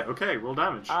 that's a hit. Okay, roll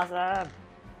damage. Awesome!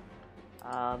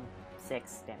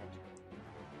 6 damage.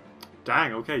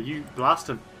 Dang, okay, you blast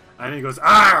him. And he goes,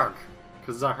 ARG!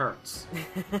 Because that hurts.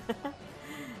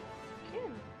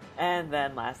 And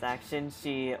then last action,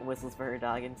 she whistles for her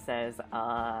dog and says,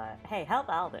 hey, help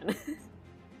Alden.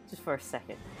 Just for a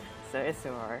second. So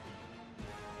Isseror,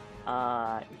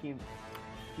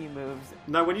 he moves,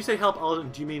 Now, when you say help Alden,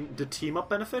 do you mean the team up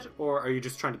benefit, or are you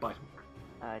just trying to bite him?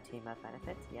 team up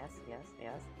benefits, yes.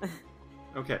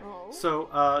 Okay, Oh.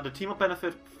 so the team up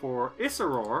benefit for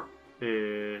Isseror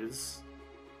is...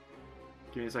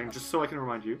 Give me a second, just so I can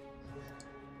remind you.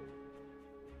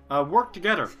 Work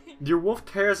together. Your wolf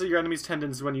tears at your enemy's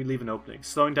tendons when you leave an opening,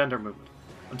 slowing down their movement.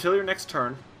 Until your next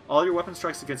turn, all your weapon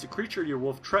strikes against a creature your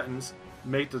wolf threatens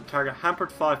make the target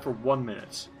hampered 5 for 1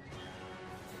 minute.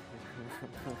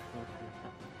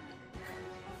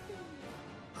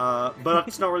 But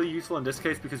that's not really useful in this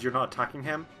case because you're not attacking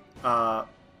him.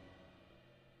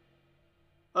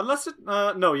 Unless it...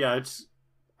 no, yeah, it's...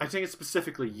 I think it's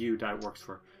specifically you that it works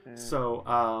for. So,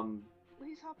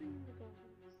 He's helping me to go.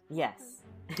 Yes.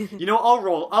 you know, I'll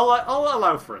roll. I'll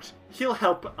allow for it. He'll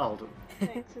help Alden.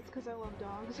 Thanks, it's because I love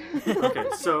dogs. Okay,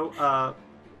 so,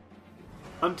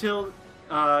 until,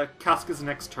 Casca's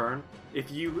next turn,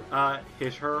 if you,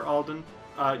 hit her, Alden,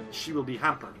 she will be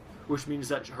hampered. Which means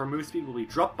that her move speed will be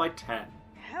dropped by 10.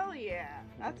 Hell yeah!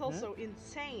 That's also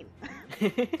insane.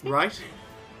 Right?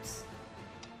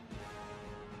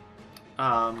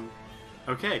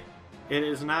 Okay. It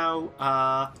is now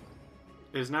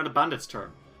the bandit's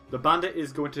turn. The bandit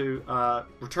is going to,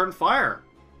 return fire.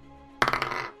 What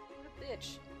a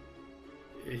bitch.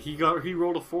 He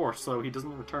rolled a 4, so he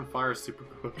doesn't return fire super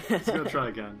good. He's gonna try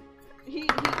again. He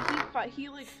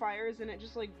like fires and it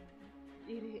just like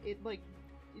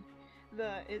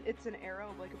it's an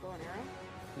arrow, like a bow and arrow.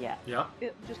 Yeah. Yeah.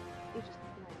 It just lands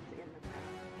in the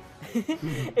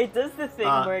ground. It does the thing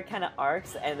Uh, where it kind of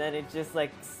arcs and then it just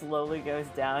like slowly goes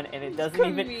down and it It's doesn't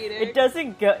even comedic. it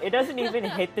doesn't even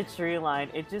hit the tree line.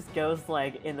 It just goes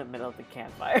like in the middle of the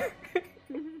campfire.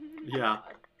 Yeah.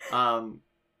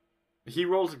 He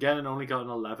rolled again and only got an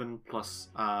 11 plus.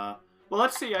 Well,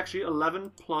 let's see. Actually,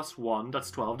 11 plus 1.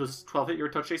 That's 12. Does 12 hit your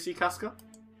touch AC, Casca?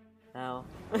 No.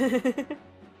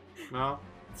 No.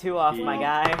 2 off, He- my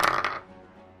guy.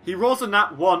 He rolls a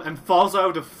nat 1 and falls out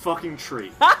of the fucking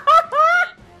tree.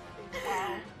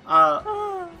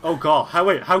 Wow. Oh god.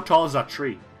 How tall is that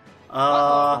tree?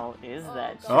 How is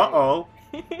that tree? Uh-oh.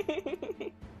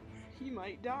 He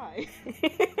might die.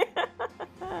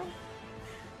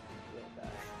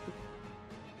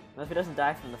 Well, if he doesn't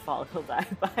die from the fall, he'll die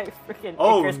by freaking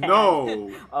Oh Icarus hand.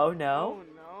 no! Oh no! Oh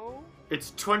no.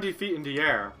 It's 20 feet in the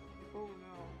air. Oh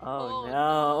no.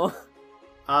 Oh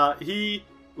Oh. no! He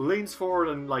leans forward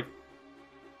and like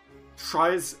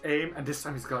tries aim, and this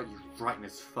time he's got you right in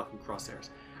his fucking crosshairs.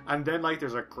 And then like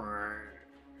there's a grrr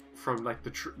from like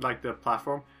the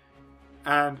platform,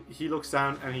 and he looks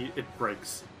down and it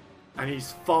breaks, and he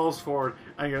falls forward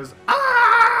and he goes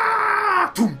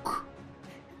ah, thunk!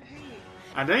 Hey.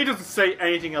 And then he doesn't say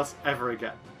anything else ever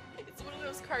again. It's one of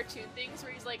those cartoon things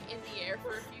where he's like in the air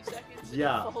for a few seconds. And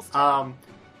Yeah. Falls down.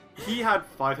 He had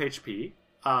 5 HP,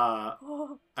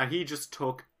 and he just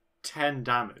took 10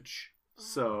 damage.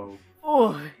 So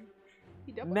Oh,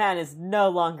 He doubled. man is no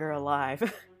longer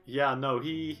alive. yeah, no,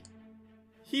 he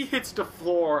hits the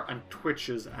floor and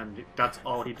twitches, and that's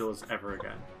all he does ever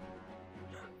again.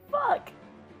 Fuck.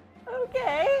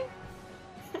 Okay.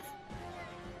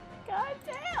 God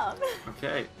damn.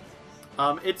 Okay.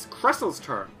 It's Cressel's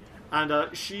turn,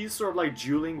 and she's sort of like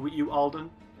dueling with you, Alden.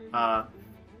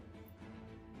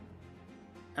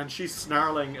 And she's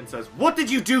snarling and says, "What did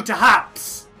you do to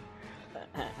Haps?"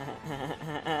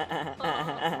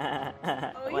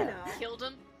 Oh, you What? know. Killed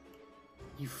him.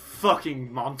 You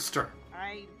fucking monster.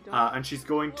 I don't. And she's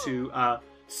going to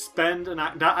spend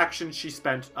that action she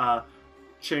spent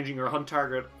changing her hunt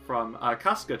target from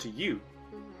Casca to you,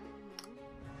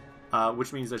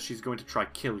 which means that she's going to try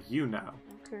kill you now.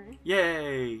 Okay.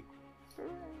 Yay!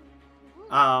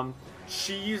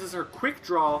 She uses her quick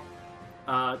draw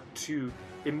to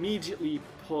immediately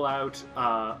pull out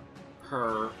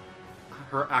her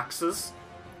axes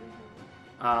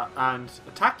and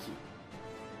attack you.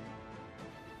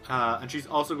 And she's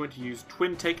also going to use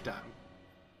Twin Takedown.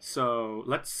 So,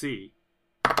 let's see.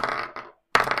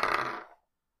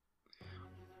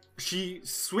 She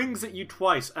swings at you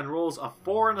twice and rolls a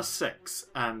 4 and a 6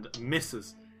 and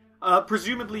misses.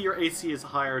 Presumably your AC is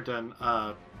higher than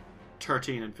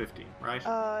 13 and 15, right?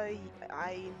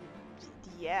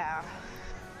 Yeah.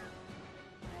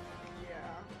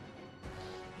 Yeah.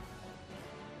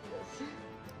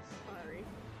 Sorry.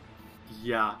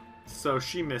 Yeah. So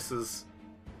she misses.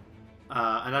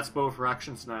 And that's both her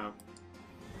actions now.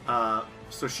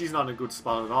 So she's not in a good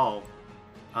spot at all.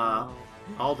 Oh.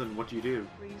 Alden, what do you do?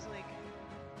 But he's like,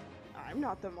 I'm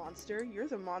not the monster. You're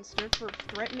the monster for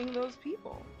threatening those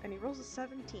people. And he rolls a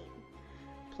 17.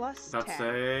 Plus That's 10,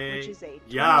 a... which is a 27.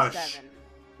 Yash.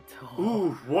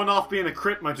 Ooh, one off being a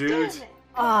crit, my dude. Damn it!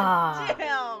 Ah.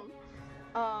 Damn!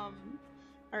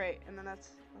 Alright, and then that's,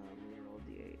 let me roll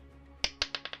D8.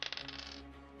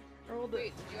 I rolled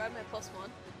Wait, did you add my +1?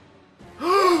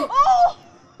 Oh!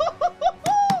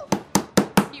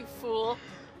 You fool.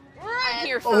 I'm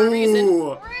here for a reason.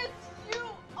 Oh! Prince, you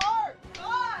are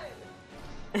God!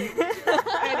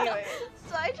 Anyway,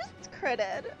 so I just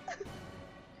critted.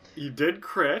 You did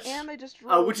crit. And I just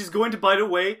rolled. Which is going to, by the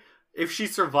way, if she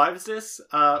survives this,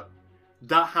 that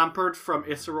hampered from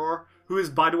Isseror, who is,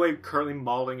 by the way, currently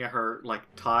mauling at her, like,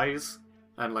 ties,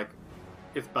 and, like,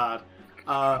 it's bad.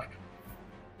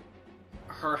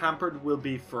 Her hampered will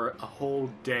be for a whole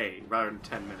day rather than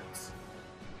 10 minutes.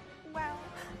 Wow.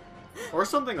 Or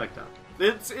something like that.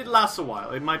 It lasts a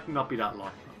while. It might not be that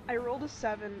long. I rolled a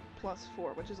 7 plus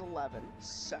 4, which is 11,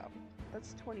 so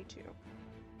that's 22.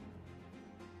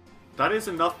 That is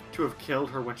enough to have killed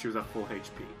her when she was at full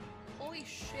HP. Holy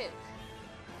shit.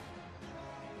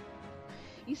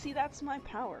 You see, that's my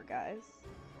power, guys.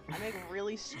 I make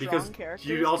really strong Because characters.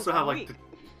 you also 'cause have, I'm like, weak.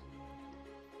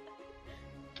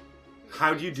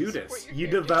 How do you do Support this? your You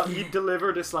characters. you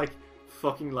deliver this, like,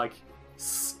 fucking, like,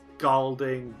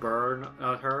 scalding burn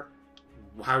at her.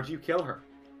 How do you kill her?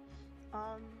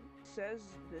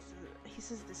 He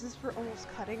says this is for almost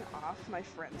cutting off my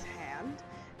friend's hand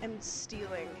and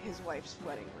stealing his wife's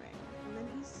wedding ring. And then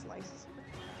he slices her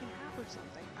in half or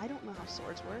something. I don't know how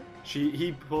swords work.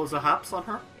 He pulls a haps on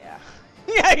her? Yeah.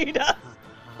 Yeah, he does.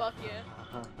 Fuck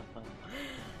yeah.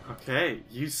 Okay,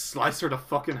 you slice her to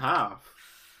fucking half.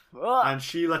 Ugh. And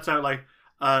she lets out,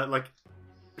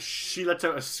 she lets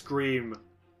out a scream,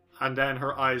 and then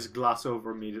her eyes glass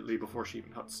over immediately before she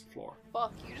even hits the floor.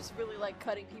 Fuck, you just really like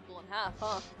cutting people in half,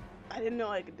 huh? I didn't know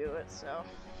I could do it, so.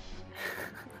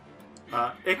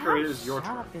 Icar, it is your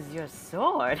turn. Sharp is your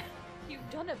sword? You've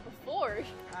done it before.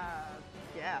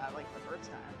 Yeah, like the first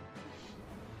time.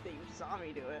 That you saw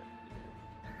me do it.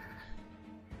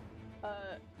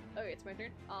 Okay, it's my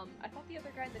turn. I thought the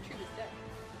other guy in the tree was dead.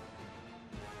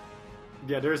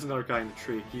 Yeah, there is another guy in the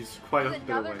tree. He's quite a There's bit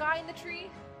another away. guy in the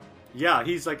tree? Yeah,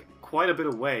 he's like quite a bit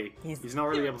away. He's He's not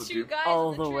really able to Two do. guys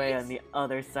all in the way trees? on the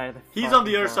other side of the He's on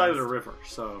the fucking other side of the forest. river,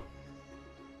 so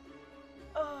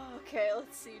Oh, Okay,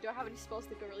 let's see. Do I have any spells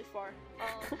that go really far?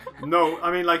 No, I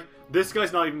mean, like, this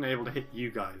guy's not even able to hit you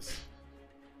guys.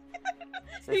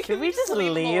 So You should we just leave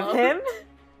him leave alone. him?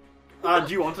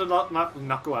 Do you want to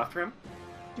not go after him?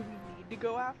 Do we need to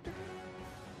go after him?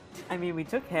 I mean, we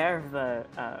took care of the,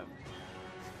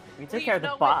 we took Leave care of the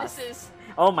no boss. witnesses.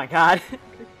 Oh my god.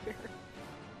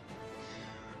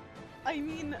 I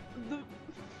mean,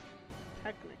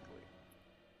 technically,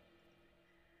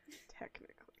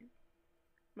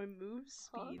 my move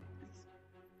speed is...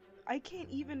 I can't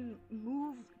even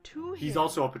move to him. He's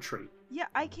also up a tree. Yeah,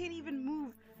 I can't even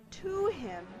move to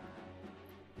him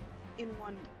in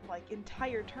one, like,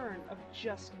 entire turn of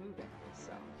just moving,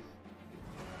 so...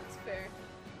 That's fair.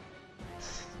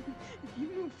 If you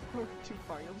move forward too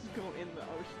far, you'll just go in the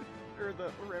ocean, or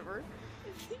the river.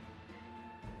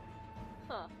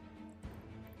 Huh.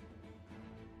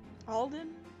 Alden?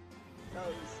 No,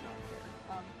 he's not there.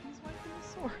 He's wiping his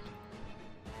sword.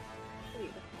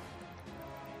 Leave.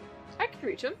 I could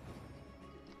reach him.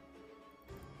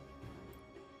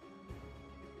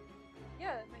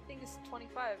 Yeah, my thing is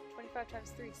 25. 25 times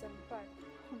 3, 75.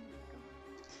 Oh my god.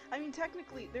 I mean,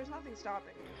 technically, there's nothing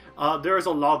stopping me. There is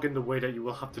a log in the way that you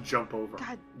will have to jump over.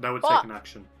 God. That would Fuck. take an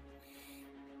action.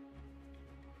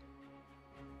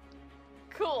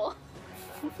 Cool.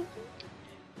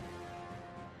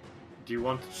 Do you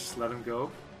want to just let him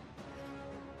go?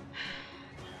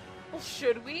 Well,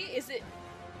 should we? Is it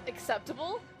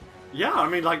acceptable? Yeah, I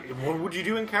mean, like, what would you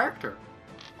do in character?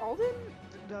 Alden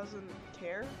doesn't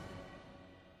care.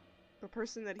 The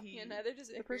person that he... Yeah, neither does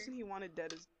the Iker. person he wanted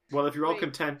dead is... Well, if you're all Wait.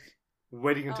 content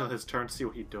waiting until Oh. his turn to see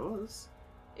what he does.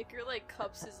 Iker, like,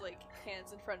 cups his, like,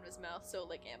 hands in front of his mouth so it,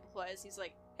 like, amplifies. He's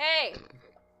like, hey!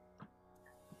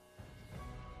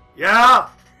 Yeah!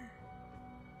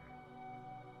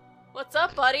 What's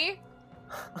up, buddy?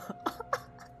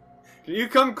 Can you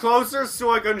come closer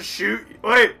so I can shoot you?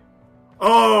 Wait!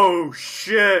 Oh,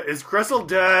 shit. Is Cressel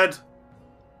dead?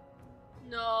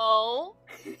 No.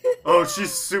 Oh,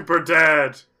 she's super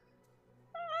dead.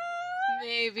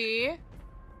 Maybe.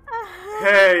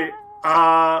 Hey,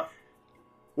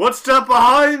 what's that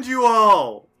behind you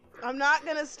all? I'm not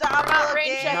gonna stop We're not the rain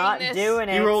game. checking. Not this. doing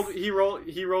it.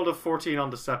 He rolled a 14 on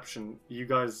deception. You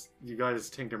guys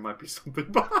think there might be something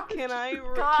behind. Can I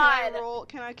God.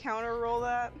 Can I counter roll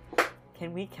that?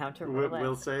 Can we counter roll Will, that?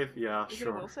 will save? Yeah, Is it a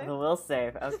sure. will save? The will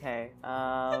save. Okay.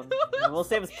 The will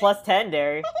save is plus 10,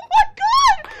 Derry. Oh my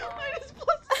god! Mine is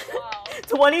plus... Wow.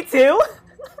 22?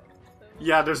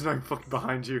 Yeah, there's nothing fucking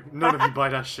behind you. None of you buy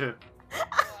that shit. Wow,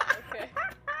 okay.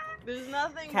 There's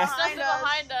nothing There's behind Nothing us.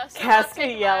 behind us. I'm Casca not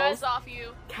taking my yells. eyes off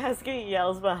you. Casca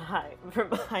yells from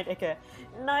behind Ika.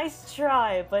 Nice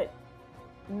try, but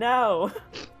no.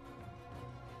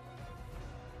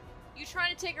 You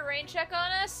trying to take a rain check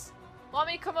on us? Want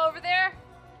me to come over there?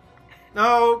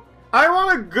 No, I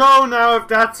want to go now if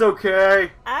that's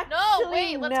okay. Actually, No,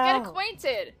 wait, let's get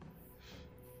acquainted.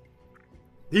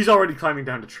 He's already climbing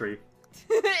down the tree.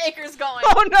 Iker's going.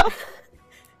 Oh no!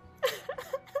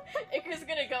 Iker's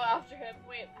gonna go after him.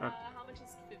 Wait, how much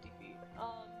is 50 feet?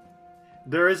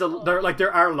 There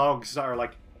are logs that are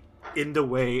like in the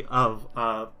way of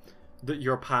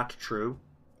your path through.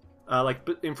 Like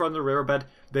in front of the riverbed,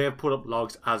 they have put up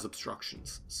logs as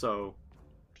obstructions. So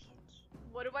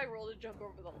What do I roll to jump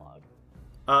over the log?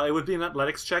 it would be an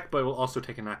athletics check, but it will also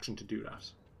take an action to do that.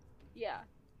 Yeah.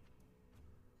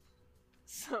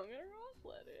 So I'm gonna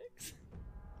roll athletics.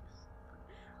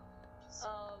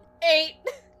 8!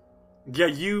 Yeah,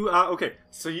 you okay.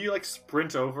 So you like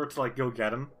sprint over to like go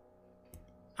get him,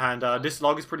 and this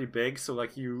log is pretty big. So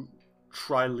like you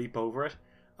try leap over it,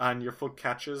 and your foot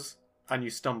catches, and you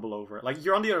stumble over it. Like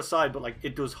you're on the other side, but like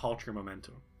it does halt your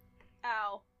momentum.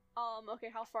 Ow. Okay,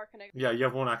 how far can I go? Yeah, you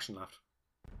have one action left.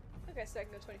 Okay, so I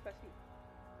can go 25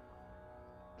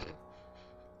 feet.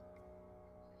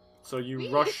 So you Whee!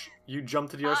 rush, you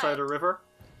jump to the other side of the river.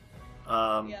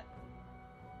 Yeah.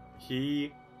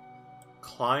 He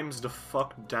climbs the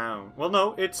fuck down. Well,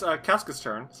 no, it's Casca's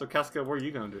turn. So Casca, what are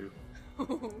you gonna do?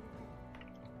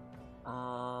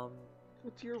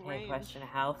 What's your Okay, range? question: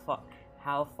 How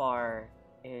far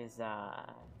does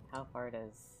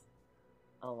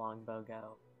a longbow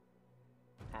go?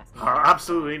 Ask me.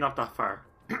 Absolutely not that far.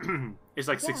 It's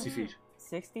like 60 Yeah. feet.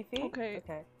 60 feet. Okay.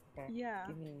 Okay. Yeah.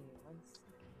 Give me 1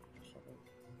 second.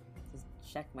 Just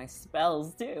check my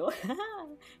spells too,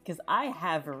 because I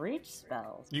have reach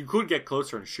spells. You could get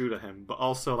closer and shoot at him, but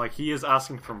also like he is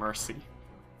asking for mercy.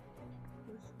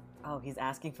 Oh, he's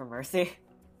asking for mercy.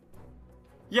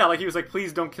 Yeah, like he was like,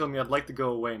 please don't kill me. I'd like to go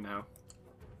away now.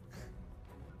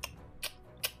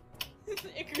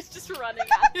 Iker's just running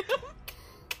at him.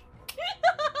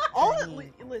 Alden,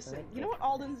 tiny listen. You know cricket. what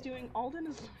Alden's doing? Alden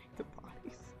is looting the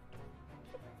bodies.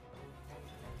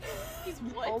 He's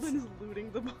what? Alden is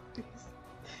looting the bodies.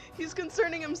 He's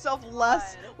concerning himself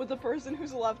less God. with the person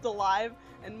who's left alive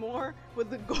and more with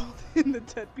the gold in the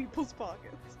dead people's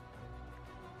pockets.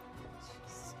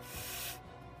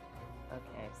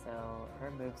 Okay, so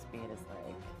her move speed is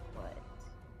like, what?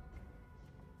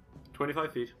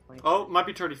 25 feet. 25? Oh, might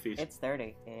be 30 feet. It's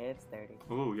 30. It's 30.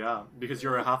 Ooh, yeah, because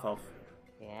you're a half elf.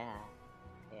 Yeah.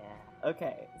 Yeah.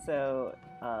 Okay, so,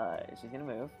 she's gonna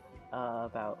move,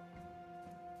 about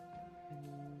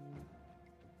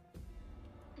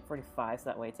 45, so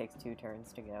that way it takes 2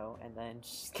 turns to go, and then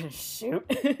she's gonna shoot.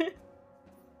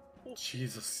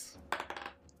 Jesus.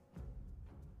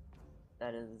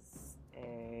 That is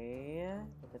a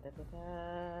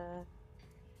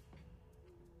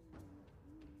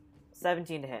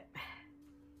 17 to hit.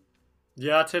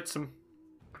 Yeah, it hits him.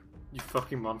 You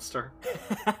fucking monster.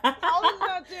 Alden's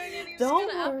not doing anything. Don't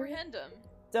Gonna worry. apprehend him.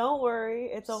 Don't worry,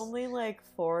 it's only like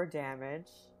 4 damage.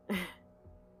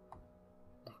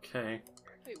 Okay.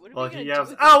 Wait, what are Well, we gonna he do yells,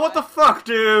 with "Oh, this what the guy? fuck,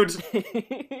 dude!"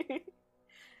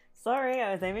 Sorry,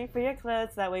 I was aiming for your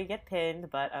clothes, that way you get pinned,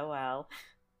 but oh well.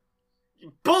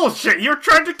 Bullshit! You're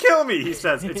trying to kill me! He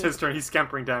says. It's his turn. He's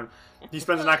scampering down. He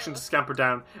spends an action to scamper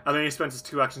down, and then he spends his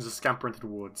 2 actions to scamper into the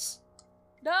woods.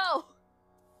 No!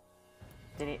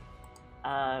 Did he?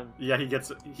 Yeah, he gets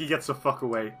the fuck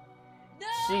away. No!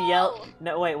 She yelled.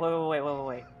 No, wait.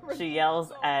 She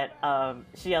yells at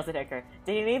Iker.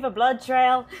 Did he leave a blood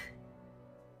trail?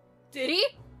 Did he?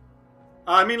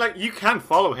 I mean, like, you can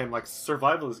follow him. Like,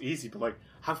 survival is easy, but like,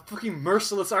 how fucking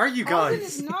merciless are you Alden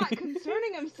guys? is not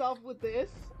concerning himself with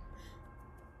this.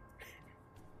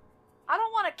 I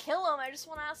don't want to kill him, I just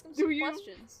want to ask him Do some you?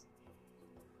 questions.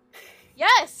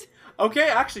 Yes! Okay,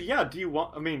 actually, yeah. Do you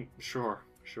want? I mean, sure.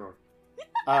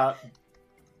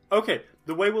 Okay.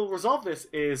 The way we'll resolve this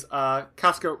is,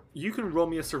 Casca, you can roll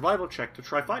me a survival check to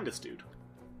try find this dude.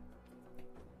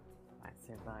 My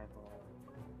survival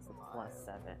is a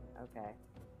 +7. Okay.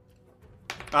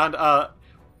 And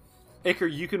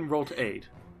Iker, you can roll to aid.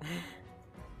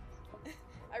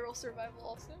 I roll survival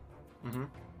also. Mm-hmm.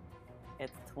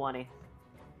 It's 20.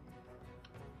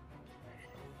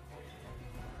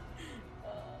 Oh,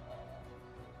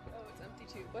 it's empty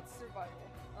too. What's survival?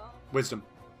 Wisdom.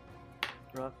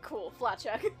 Rook. Cool, flat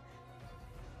check.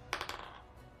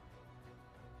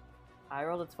 I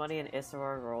rolled a 20 and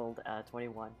Isror rolled a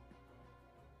 21.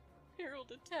 I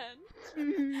rolled a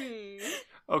 10.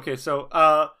 Okay, so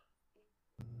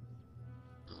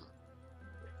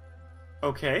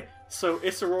okay, so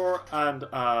Isseror and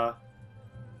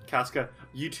Casca,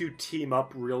 you two team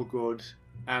up real good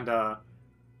and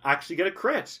actually get a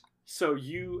crit. So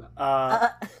you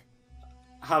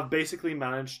have basically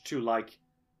managed to like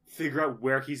figure out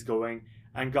where he's going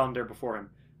and gone there before him.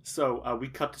 So we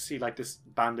cut to see like this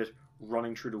bandit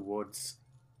running through the woods,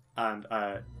 and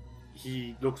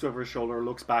he looks over his shoulder,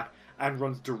 looks back, and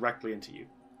runs directly into you.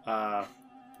 And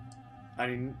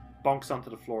he bonks onto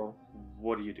the floor.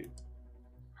 What do you do?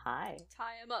 Hi.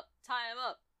 Tie him up. Tie him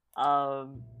up.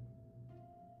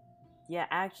 Yeah,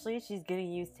 actually, she's gonna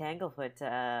use Tanglefoot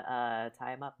to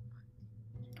tie him up.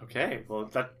 Okay, well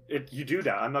you do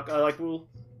that. I'm not like we'll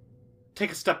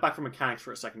take a step back from mechanics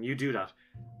for a second. You do that,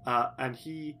 and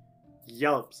he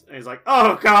yelps and he's like,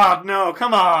 "Oh God, no!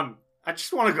 Come on! I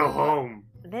just want to go home.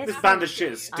 This bandit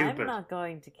shit is stupid." I'm not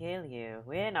going to kill you.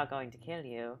 We're not going to kill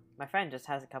you. My friend just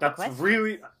has a couple That's questions.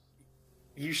 really.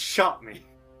 You shot me.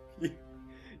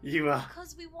 You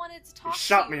Because we wanted to talk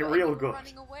shot to me you and real you were good.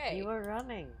 running away. You were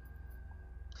running.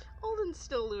 Alden's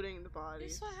still looting the I bodies.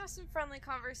 just want to have some friendly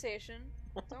conversation.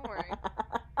 Don't worry.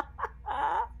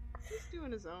 He's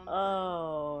doing his own.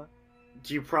 Oh.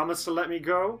 Do you promise to let me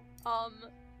go?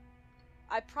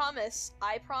 I promise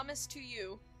to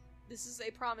you. This is a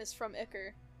promise from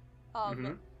Iker.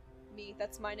 Mhm. Me,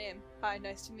 that's my name. Hi,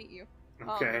 nice to meet you.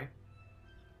 Okay.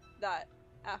 That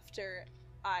after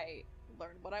I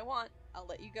learn what I want, I'll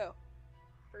let you go.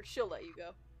 Or she'll let you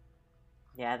go.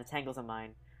 Yeah, the tangles are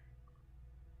mine.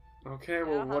 Okay, I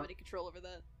well, don't have what? any control over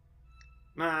that.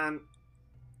 Man,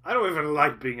 I don't even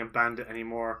like being a bandit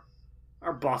anymore.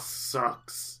 Our boss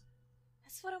sucks.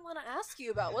 That's what I want to ask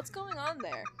you about. What's going on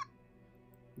there?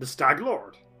 The Stag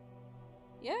Lord.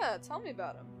 Yeah, tell me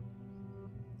about him.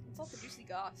 It's all the juicy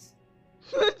goss.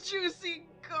 The juicy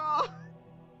god.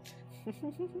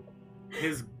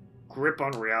 His grip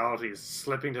on reality is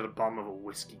slipping to the bottom of a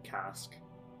whiskey cask.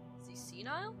 Is he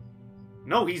senile?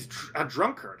 No, he's a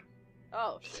drunkard.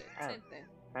 Oh, shit. Oh. Same thing.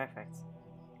 Perfect.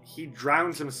 He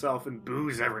drowns himself in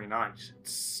booze every night.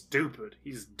 It's stupid.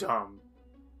 He's dumb.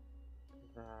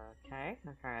 Okay.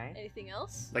 Anything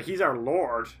else? Like, he's our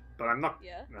lord, but I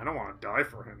don't want to die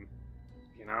for him.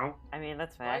 You know? I mean,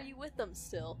 that's fair. Why are you with them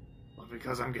still? Well,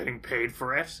 because I'm getting paid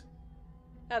for it.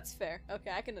 That's fair.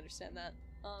 Okay, I can understand that.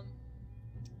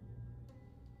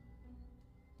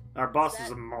 Our boss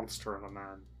is a monster of a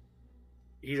man.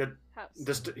 He's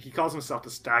he calls himself the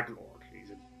Stag Lord.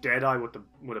 He's a deadeye with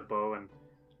a bow, and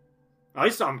I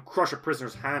saw him crush a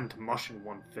prisoner's hand to mush in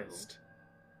one fist.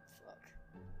 Fuck.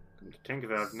 Come to think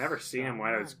of it, I've never seen him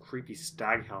without his creepy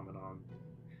stag helmet on.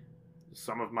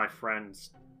 Some of my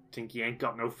friends think he ain't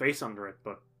got no face under it,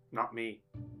 but not me.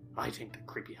 I think the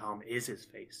creepy helmet is his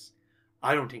face.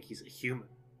 I don't think he's a human.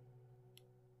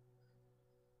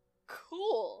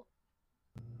 Cool.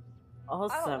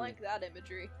 Awesome. I don't like that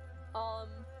imagery.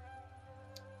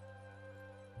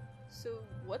 So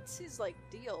what's his, like,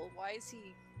 deal? Why is he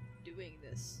doing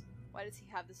this? Why does he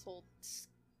have this whole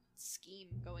scheme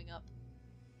going up?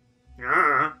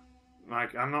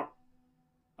 Like,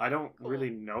 I don't really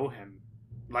know him.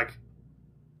 Like,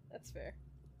 that's fair.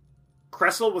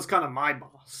 Cressel was kind of my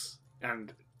boss,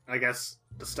 and I guess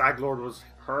the Stag Lord was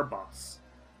her boss.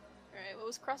 Alright, what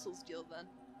was Cressel's deal then?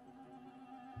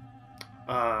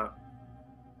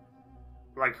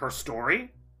 Like her story?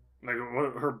 Like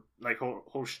what her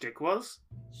whole shtick was?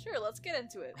 Sure, let's get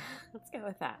into it. Let's go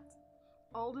with that.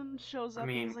 Alden shows up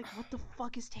and he's like, what the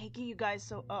fuck is taking you guys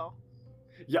so... Oh.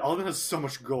 Yeah, Alden has so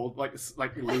much gold, like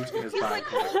loot in his He's bag. like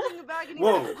holding the bag and he's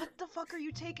Whoa. like, what the fuck are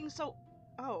you taking so...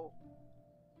 Oh.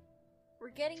 We're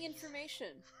getting information.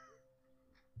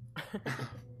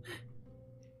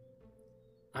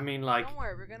 I mean, like... Don't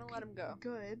worry, we're gonna let him go.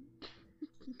 Good.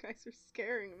 You guys are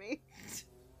scaring me.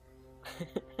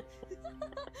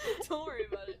 Don't worry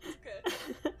about it, it's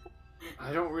okay.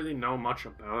 I don't really know much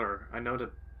about her. I know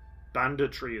that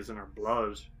banditry is in her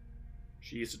blood.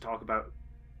 She used to talk about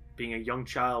being a young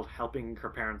child helping her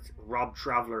parents rob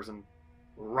travelers and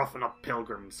roughen up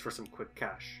pilgrims for some quick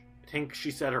cash. I think she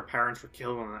said her parents were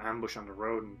killed in an ambush on the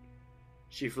road and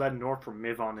she fled north from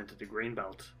Mivon into the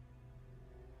Greenbelt.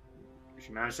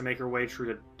 She managed to make her way through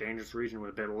the dangerous region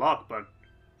with a bit of luck, but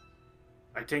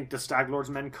I think the Stag Lord's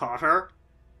men caught her,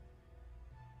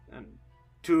 and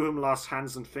two of them lost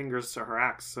hands and fingers to her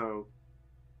axe, so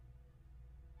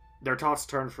their thoughts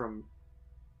turned from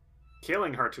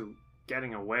killing her to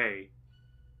getting away.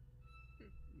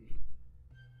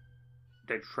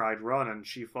 They tried run, and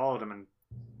she followed him and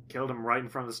killed him right in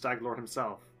front of the Stag Lord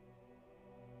himself.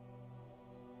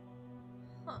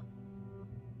 Huh.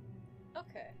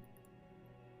 Okay.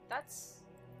 That's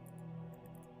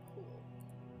cool.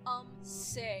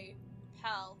 Say,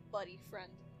 pal, buddy,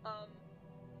 friend,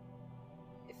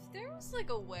 if there was, like,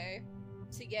 a way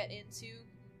to get into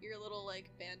your little, like,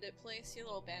 bandit place, your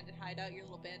little bandit hideout, your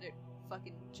little bandit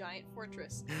fucking giant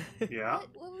fortress. Yeah?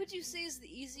 What would you say is the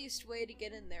easiest way to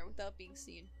get in there without being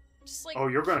seen? Just, like,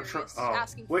 You're gonna try...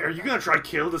 asking wait, for are you gonna try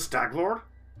kill the Stag Lord?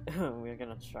 We're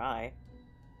gonna try.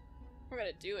 We're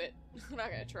gonna do it. We're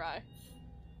not gonna try.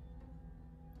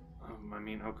 I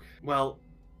mean, okay. Well,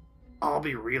 I'll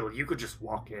be real, you could just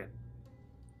walk in.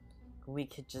 We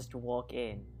could just walk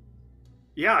in.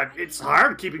 Yeah, it's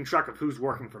hard keeping track of who's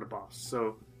working for the boss,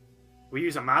 so we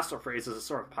use a master phrase as a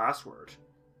sort of password.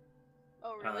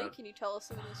 Oh, really? Can you tell us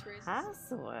some of those phrases?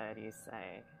 Password, you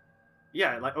say?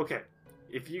 Yeah, like, okay,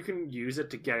 if you can use it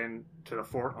to get into the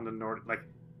fort on the north, like,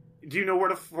 do you know where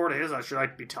the fort is? Should I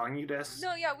be telling you this?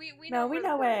 No, yeah, we know. know We where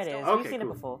know the where fort it is. is. Okay, We've seen cool.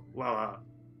 it before. Well,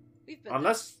 We've been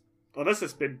unless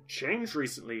it's been changed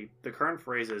recently, the current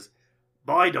phrase is,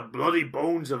 "By the bloody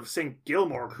bones of St.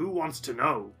 Gilmore, who wants to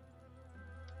know?"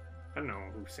 I don't know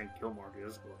who St. Gilmore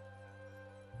is, but...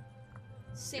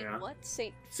 Saint yeah. what?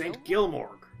 Saint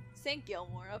Gilmore. Saint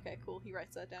Gilmore. Okay, cool. He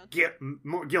writes that down.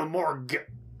 Gilmore.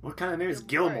 What kind of name is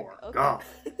Gilmore? Okay. God.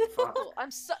 Fuck. Cool.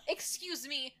 Excuse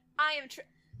me. I am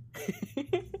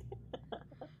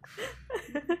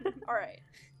Alright.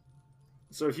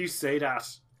 So if you say that,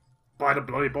 by the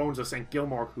bloody bones of St.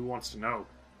 Gilmore, who wants to know?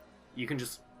 You can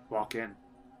just walk in.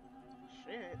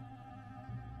 Shit.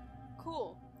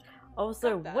 Cool.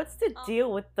 Also, Got that. what's the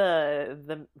deal with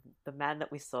the man that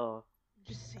we saw?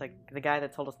 Just Like, the guy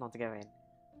that told us not to go in.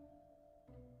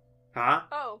 Huh?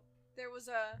 Oh, there was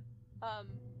there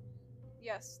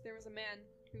was a man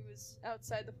who was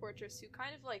outside the fortress who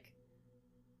kind of, like,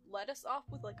 let us off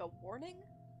with, like, a warning?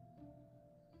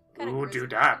 Ooh, do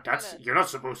that. You're not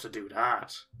supposed to do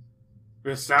that.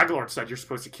 The Staglord said you're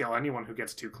supposed to kill anyone who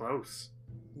gets too close.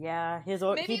 Yeah, Maybe he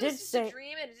it did was just say a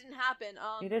dream and it didn't happen.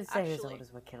 he did say his actually.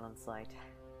 orders were kill on sight.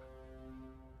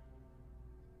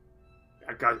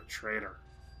 That guy's a traitor.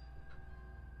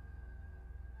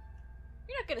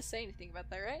 You're not gonna say anything about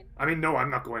that, right? I mean, no, I'm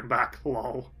not going back.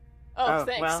 Lol. Oh,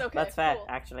 thanks. Well, okay, that's fair, cool.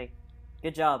 actually.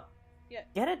 Good job. Yeah.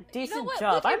 Get a decent what?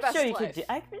 job. Live your I'm best sure you life. could.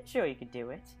 I'm sure you could do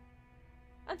it.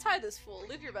 Untie this fool.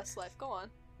 Live your best life. Go on.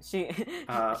 She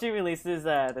she releases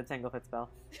the Tanglefoot spell.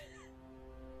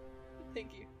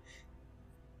 Thank you.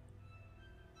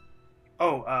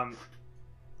 Oh,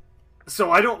 so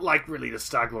I don't like really the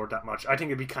Stag Lord that much. I think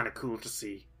it'd be kind of cool to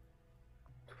see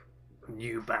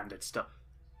new bandit stuff.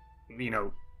 You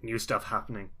know, new stuff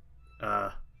happening.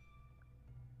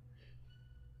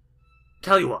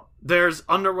 Tell you what, there's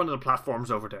under one of the platforms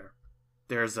over there.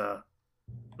 There's a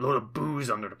load of booze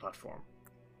under the platform.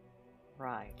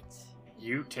 Right.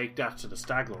 You take that to the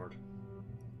Stag Lord.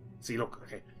 See, look,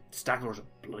 okay, the Stag Lord's a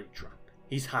bloody drunk.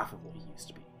 He's half of what he used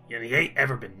to be. And he ain't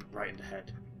ever been right in the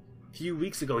head. A few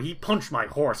weeks ago, he punched my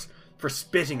horse for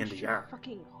spitting in the yard.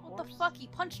 Fucking What horse. the fuck? He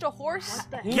punched a horse?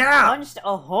 What the He Yeah! punched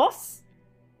a horse?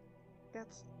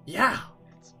 That's Yeah!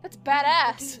 That's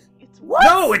badass. It's What?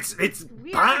 No, it's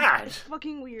weird. bad! It's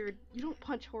fucking weird. You don't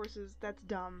punch horses. That's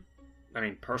dumb. I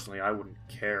mean, personally, I wouldn't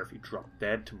care if he dropped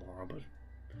dead tomorrow, but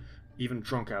even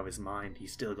drunk out of his mind,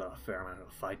 he's still got a fair amount of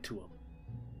a fight to him.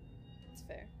 That's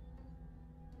fair.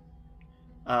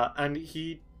 And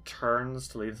he turns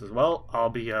to leave and says, "Well, I'll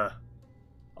be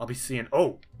seeing."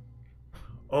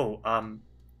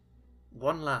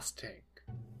 One last thing.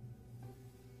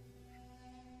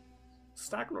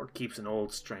 Staglord keeps an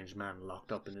old strange man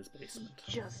locked up in his basement.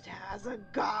 Just has a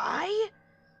guy.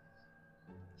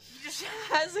 He just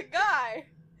has a guy.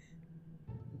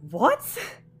 What?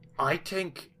 I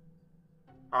think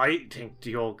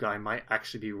the old guy might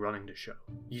actually be running the show,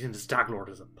 using the Staglord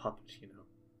as a puppet. You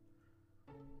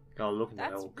know, gotta look in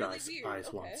that That's old really guy's weird, eyes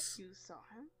okay. once. You saw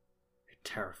him. It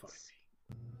terrified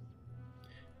me.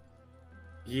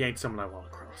 He ain't someone I want to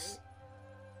cross.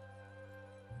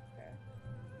 Okay.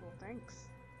 Well, thanks.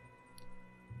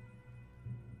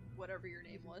 Whatever your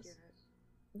name was. Get it.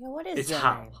 Yeah, what is It's your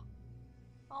Hal. name?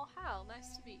 Oh, Hal,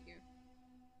 nice to meet you.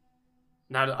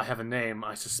 Now that I have a name,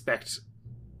 I suspect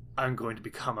I'm going to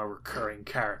become a recurring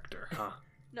character, huh?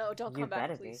 No, don't You come back,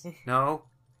 better please. be. No?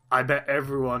 I bet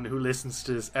everyone who listens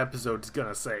to this episode is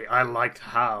gonna say, I liked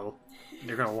Hal.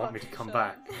 They're gonna want me to Fucking come shut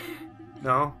back. up.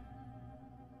 No?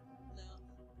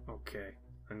 No. Okay.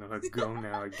 I'm gonna go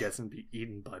now, I guess, and be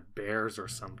eaten by bears or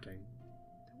something.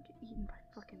 Don't get eaten by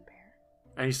a fucking bear.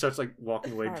 And he starts, like,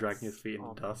 walking away, That's dragging his feet in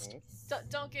the dust. ominous.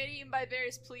 Don't get eaten by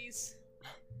bears, please.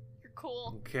 You're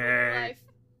cool. Okay. Live your life.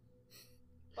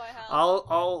 Bye,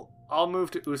 Hal. I'll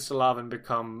move to Ustalav and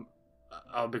become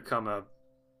a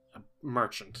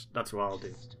merchant. That's what I'll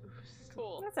do.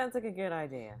 Cool. That sounds like a good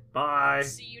idea. Bye.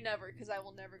 See you never, because I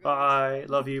will never go. Bye.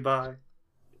 Love you. Bye.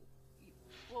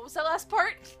 What was that last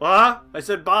part? What? I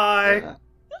said bye.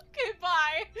 Okay,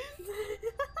 bye.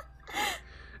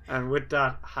 And with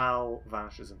that, Hal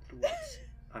vanishes into the woods.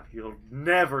 And you'll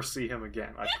never see him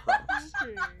again, I promise.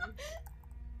 Okay.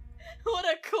 What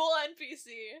a cool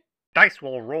NPC. Dice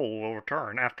will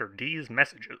return after these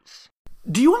messages.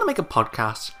 Do you want to make a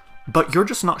podcast, but you're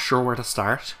just not sure where to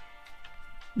start?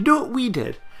 Do what we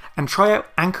did and try out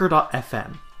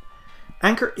Anchor.fm.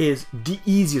 Anchor is the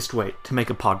easiest way to make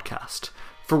a podcast.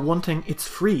 For one thing, it's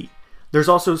free. There's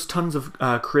also tons of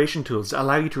creation tools that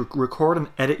allow you to record and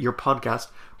edit your podcast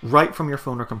right from your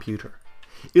phone or computer.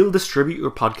 It'll distribute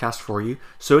your podcast for you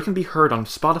so it can be heard on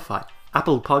Spotify,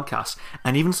 Apple Podcasts,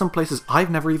 and even some places I've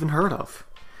never even heard of.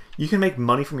 You can make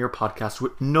money from your podcast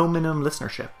with no minimum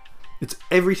listenership. It's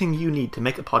everything you need to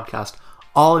make a podcast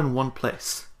all in one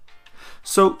place.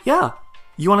 So yeah,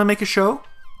 you want to make a show?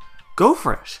 Go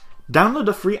for it. Download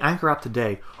the free Anchor app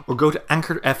today or go to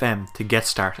Anchor FM to get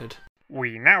started.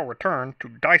 We now return to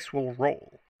Dice Will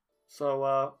Roll.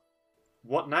 So,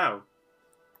 what now?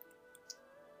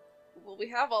 Well, we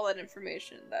have all that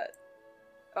information that,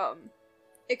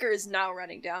 Iker is now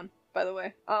running down, by the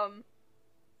way.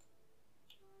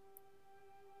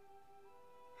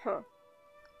 Huh.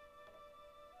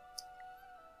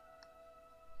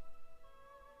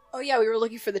 Oh yeah, we were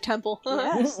looking for the temple.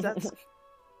 Yes, that's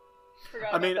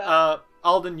Forgot I mean, about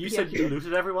Alden, you said Yeah. you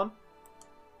looted everyone?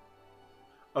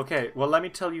 Okay, well, let me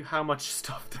tell you how much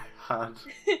stuff they had.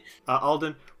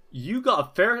 Alden, you got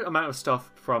a fair amount of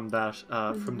stuff from that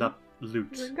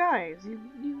loot. the guys.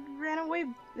 You ran away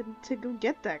to go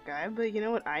get that guy, but you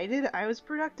know what I did? I was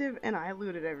productive and I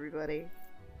looted everybody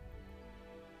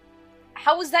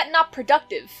How was that not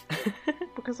productive?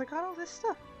 because I got all this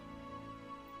stuff.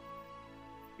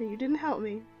 And you didn't help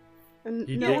me. And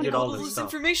You no did one get else all was- this stuff.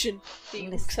 information. He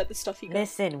looks at the stuff he got.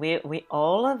 Listen, we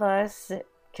all of us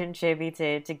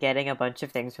contributed to getting a bunch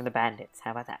of things from the bandits.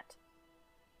 How about that?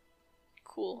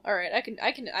 Cool. All right, I can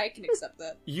accept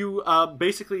that. You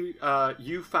basically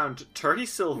you found 30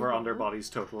 silver on their bodies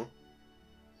total.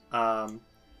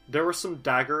 There were some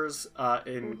daggers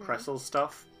in Cressel's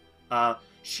stuff.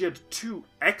 She had 2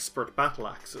 expert battle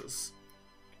axes.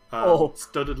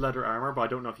 Studded leather armor, but I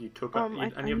don't know if you took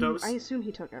any of those. I assume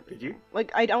he took everything. Did you?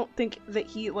 Like, I don't think that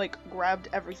he, like, grabbed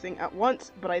everything at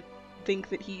once, but I think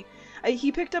that he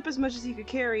picked up as much as he could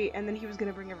carry, and then he was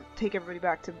gonna take everybody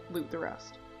back to loot the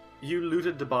rest. You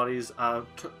looted the bodies.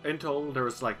 In total, there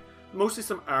was, like, mostly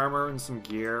some armor and some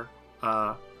gear.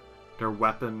 Their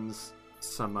weapons,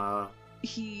 some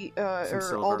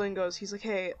silver. Alden goes, he's like,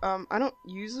 hey, I don't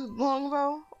use a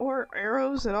longbow or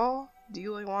arrows at all. Do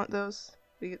you, like, want those?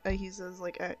 He says,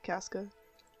 like, at Casca.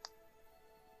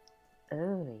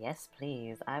 Oh, yes,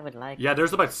 please. I would like... Yeah,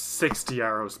 there's about 60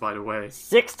 arrows, by the way.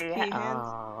 60? He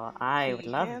I would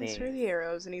love these. He hands her the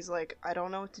arrows, and he's like, I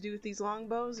don't know what to do with these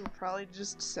longbows. I'll probably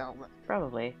just sell them.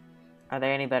 Probably. Are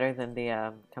they any better than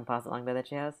the composite longbow that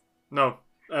she has? No,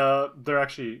 they're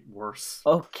actually worse.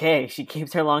 Okay, she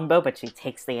keeps her longbow, but she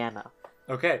takes the ammo.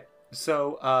 Okay,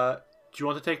 so, do you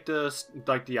want to take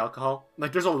the alcohol?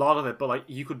 Like, there's a lot of it, but, like,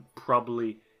 you could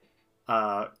probably,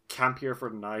 camp here for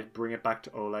the night, bring it back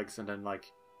to Oleg's, and then, like,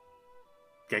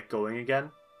 get going again.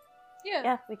 Yeah.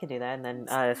 Yeah, we can do that, and then,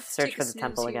 search for the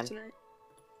temple again. Tonight.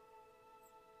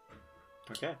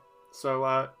 Okay,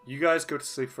 so, you guys go to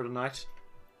sleep for the night.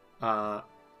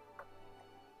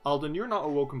 Alden, you're not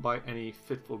awoken by any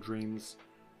fitful dreams,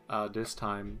 this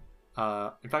time.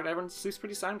 In fact, everyone sleeps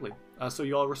pretty soundly. So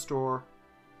you all restore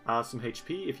some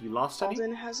HP if you lost any.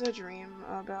 Alden has a dream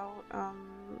about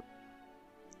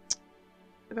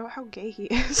how gay he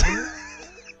is.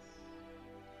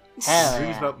 Hell He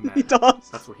dreams yeah. about men. He does.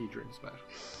 That's what he dreams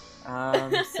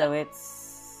about. So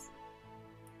it's...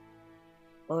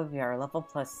 What would be our level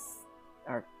plus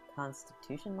our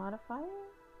constitution modifier?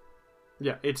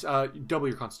 Yeah, it's double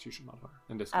your constitution modifier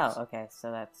in this case. Oh, okay,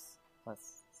 so that's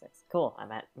plus 6. Cool,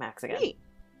 I'm at max again. Neat.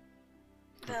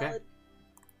 Okay. Valid.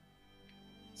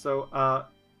 So,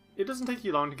 it doesn't take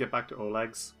you long to get back to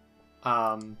Oleg's.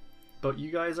 But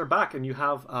you guys are back and you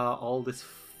have all this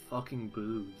fucking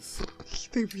booze.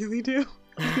 They really do.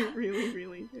 They really,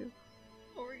 really do.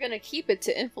 Well, we're gonna keep it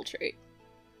to infiltrate.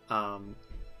 And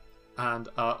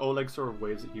Oleg sort of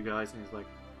waves at you guys and he's like,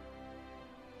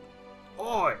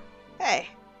 "Oi! Hey.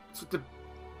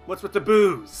 What's with the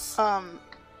booze?"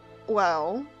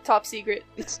 Well, Top secret.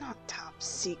 it's not top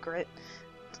secret.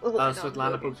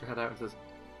 Svetlana pokes her head out and says,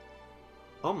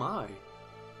 "Oh my,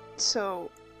 So,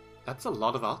 that's a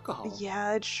lot of alcohol."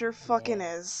 yeah, it sure fucking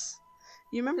is.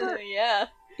 You remember? Yeah.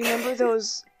 You remember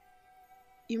those?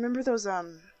 You remember those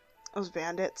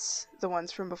bandits, the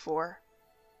ones from before?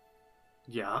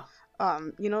 Yeah.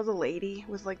 You know the lady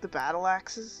with like the battle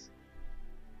axes?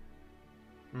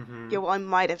 Mm-hmm. Yeah, well, I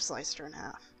might have sliced her in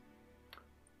half.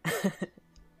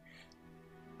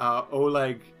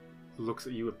 Oleg looks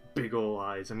at you with big ol'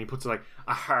 eyes and he puts like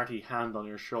a hearty hand on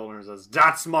your shoulder and says,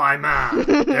 "That's my man!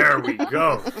 There we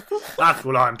go! That's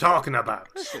what I'm talking about!"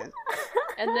 Listen,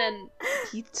 And then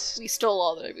he we stole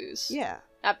all their booze. yeah,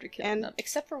 After killing And- them.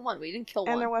 Except for one. We didn't kill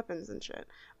and one. their weapons and shit.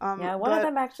 Yeah, one of but-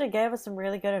 them actually gave us some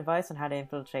really good advice on how to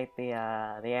infiltrate the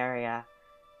area.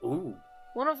 Ooh.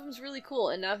 One of them's really cool,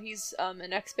 and now he's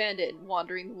an ex-bandit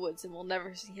wandering the woods, and we'll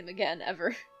never see him again,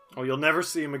 ever. Oh, you'll never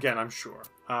see him again, I'm sure.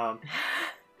 I'm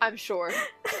sure.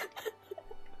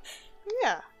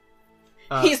 Yeah.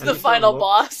 He's and the he sort of final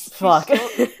looks- boss. Fuck.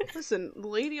 Listen, the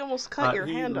lady almost cut your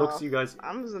he hand looks off. you guys.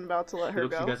 I wasn't about to let He her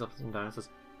looks go. you guys up and down and says,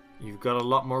 "You've got a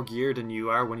lot more gear than you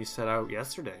are when you set out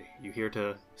yesterday. You here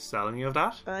to sell any of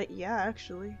that?" Yeah,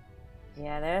 actually.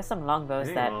 Yeah, there are some longbows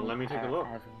Hey, that well, let me take a are- look.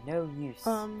 have no use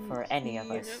for any of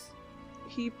us.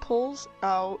 He pulls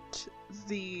out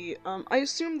the, I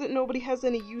assume that nobody has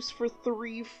any use for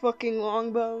 3 fucking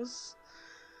longbows.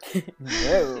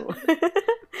 No.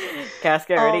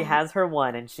 Casca already Um, has her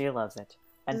one and she loves it.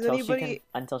 does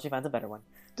Until she finds a better one.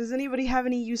 Does anybody have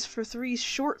any use for 3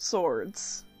 short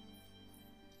swords?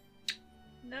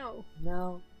 No.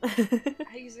 No.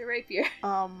 I use a rapier.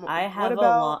 I have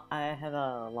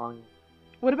a long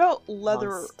What about leather?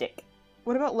 long stick.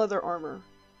 What about leather armor?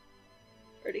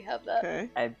 Already have that. Okay.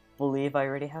 I believe I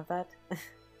already have that.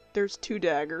 There's 2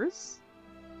 daggers.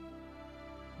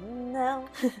 No.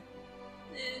 Eh.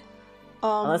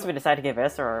 Unless we decide to give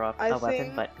Isra I a weapon,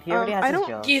 think, but he already has I his don't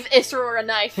jaws. Give Isror a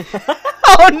knife.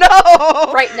 Oh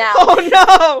no! Right now.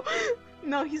 Oh no!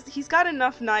 No, he's got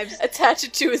enough knives. Attach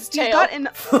it to his He's tail. got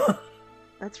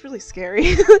That's really scary.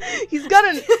 he's got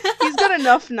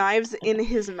enough knives in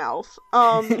his mouth.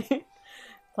 Plus,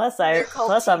 Plus, They're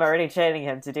called I'm teeth. already training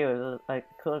him to do a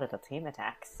cool little team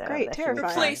attack. So Great, that should be terrifying.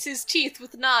 fun. Replace his teeth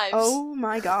with knives. Oh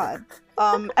my god.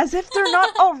 As if they're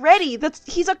not already.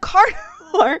 He's a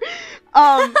carnivore.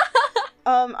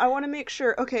 I want to make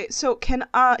sure. Okay, so can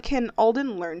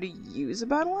Alden learn to use a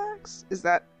battle axe? Is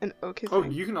that an okay thing? Oh,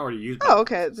 you can already use. Oh,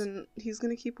 okay. axes. Then he's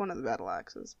gonna keep one of the battle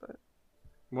axes, but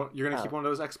What, you're gonna keep one of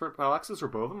those expert battle axes or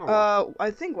both of them? Or what? I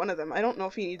think one of them. I don't know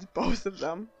if he needs both of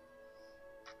them.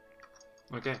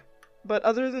 Okay. But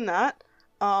other than that,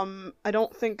 I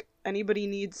don't think anybody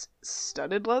needs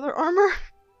studded leather armor.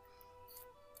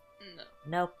 No.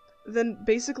 Nope. Then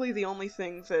basically the only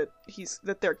thing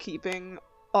that they're keeping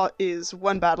is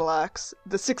one battle axe,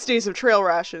 the 6 days of trail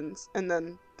rations, and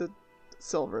then the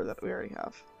silver that we already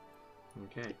have.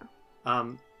 Okay.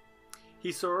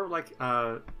 He sort of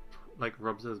like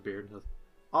rubs his beard and says,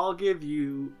 "I'll give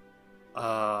you,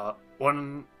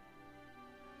 one.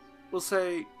 We'll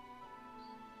say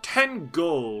 10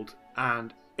 gold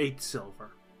and 8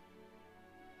 silver.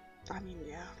 I mean,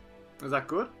 yeah. Is that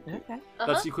good? Okay.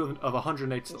 That's the equivalent of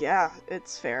 108 silver. Yeah,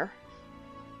 it's fair.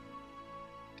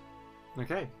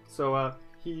 Okay, so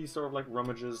he sort of like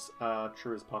rummages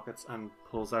through his pockets and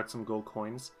pulls out some gold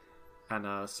coins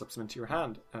and slips them into your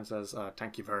hand and says,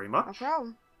 "Thank you very No much."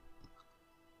 problem.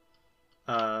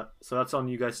 So that's on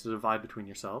you guys to divide between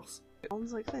yourselves.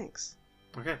 Alden's like, thanks.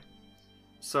 Okay.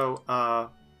 So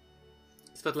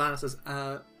Svetlana says,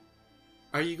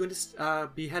 "Are you going to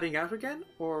be heading out again,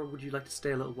 or would you like to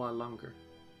stay a little while longer?"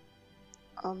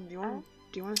 Do you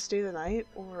want to stay the night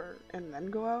and then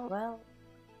go out? Well.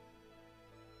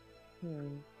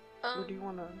 Or do you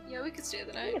want to? Yeah, we could stay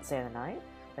the We night. could stay the night.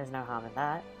 There's no harm in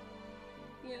that.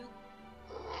 Yeah.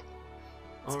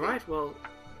 All right. Well,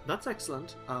 that's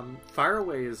excellent.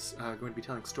 Fireway is going to be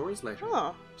telling stories later,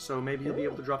 Oh, so maybe you'll be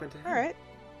able to drop into him. all right.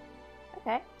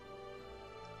 Okay.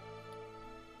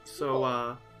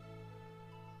 So,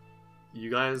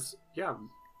 you guys, yeah,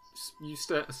 you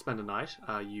spend a night.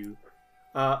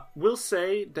 We'll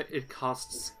say that it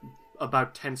costs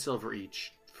about 10 silver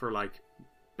each for, like,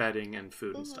 bedding and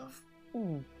food and stuff.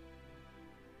 Mm.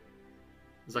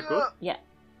 Is that good? Yeah.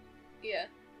 Yeah.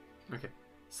 Okay.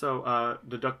 So,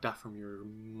 deduct that from your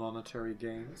monetary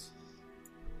gains.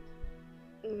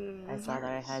 I saw that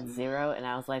I had 0, and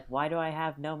I was like, why do I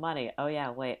have no money? Oh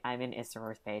yeah, wait, I'm in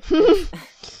Isseror's page.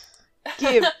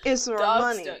 Give Isra Dogs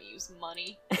money. don't use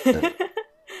money.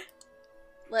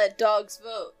 Let dogs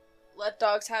vote. Let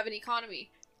dogs have an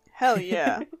economy. Hell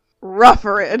yeah.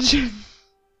 Rufferage.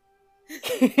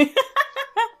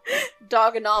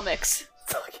 Dogonomics.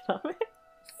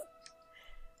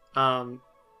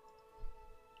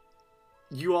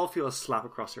 You all feel a slap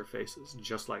across your faces,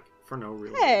 just like, for no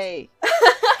real Hey.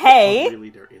 Hey! reason. Really,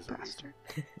 there is a reason.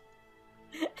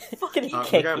 Can he Uh,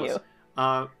 kick regardless,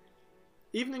 you?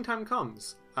 Evening time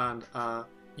comes, and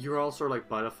you're all sort of like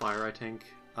by the fire, I think,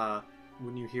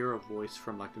 when you hear a voice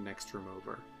from like the next room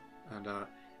over. And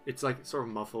it's like sort of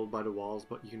muffled by the walls,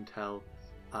 but you can tell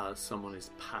someone is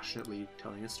passionately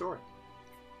telling a story.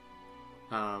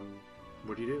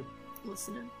 What do you do?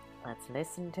 Listening. Let's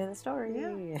listen to the story.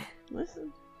 Yeah.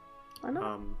 Listen. I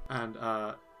know. And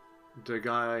the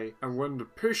guy, and when the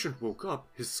patient woke up,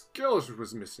 his skeleton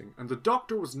was missing, and the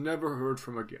doctor was never heard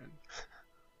from again.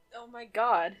 Oh my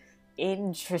god.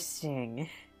 Interesting.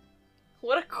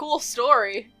 What a cool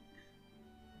story.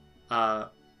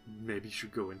 Maybe you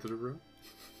should go into the room.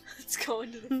 Let's go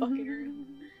into the fucking room.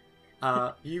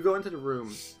 You go into the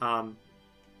room,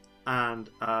 and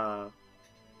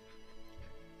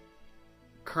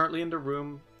currently in the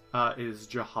room is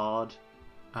Jihad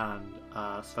and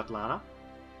Svetlana.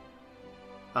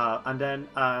 And then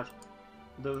at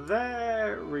the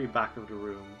very back of the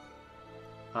room,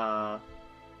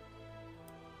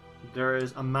 there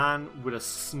is a man with a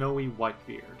snowy white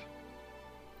beard.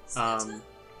 Santa?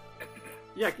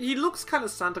 Yeah, he looks kind of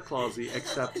Santa Clausy,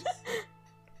 except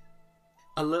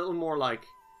a little more like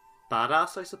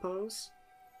badass, I suppose.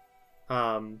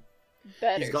 Better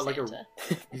he's got Santa.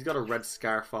 He's got a red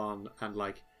scarf on and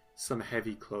like some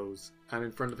heavy clothes, and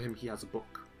in front of him he has a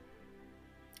book.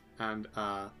 And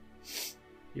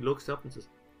he looks up and says,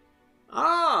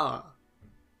 "Ah,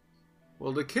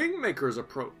 well, the Kingmaker's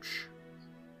approach."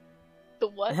 The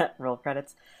what? Roll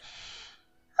credits.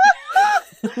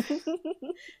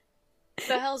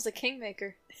 The hell's a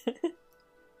Kingmaker?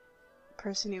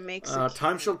 Person who makes it.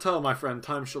 Time shall tell, my friend.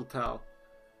 Time shall tell.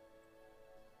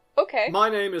 Okay. My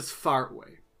name is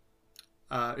Farway.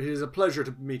 It is a pleasure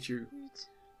to meet you.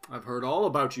 I've heard all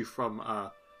about you from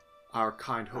our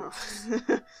kind hosts.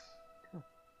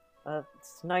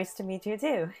 It's nice to meet you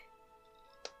too.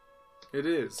 It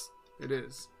is. It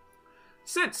is.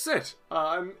 Sit.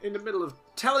 I'm in the middle of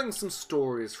telling some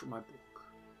stories from my book.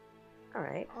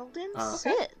 Alright. Alden Okay.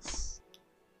 sits.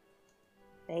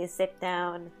 They sit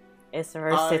down.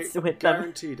 Isra sits with them. I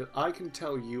guarantee that I can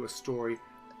tell you a story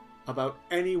about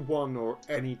anyone or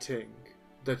anything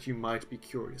that you might be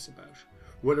curious about,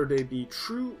 whether they be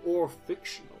true or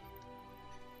fictional.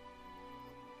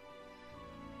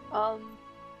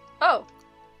 Oh.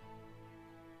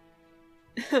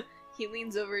 He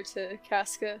leans over to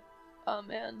Casca,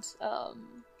 and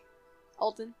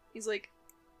Alden. He's like,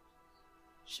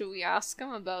 should we ask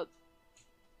him about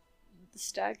the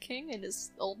Stag King and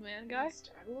his old man guy?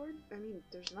 Stag Lord? I mean,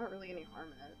 there's not really any harm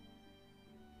in it.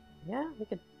 Yeah, we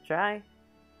could try.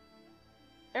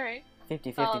 Alright.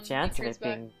 50-50 chance he of turns it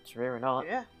being true or not.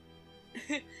 Yeah.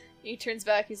 He turns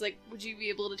back, he's like, would you be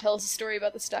able to tell us a story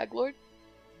about the Stag Lord?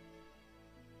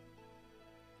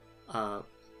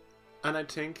 And I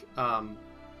think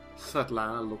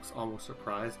Svetlana looks almost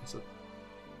surprised and says,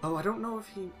 "Oh, I don't know if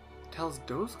he tells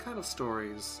those kind of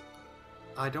stories.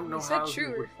 I don't know He said how true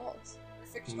he or would false. Or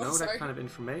fictional, know sorry. that kind of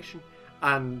information."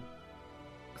 And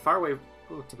far away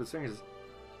to the singer says,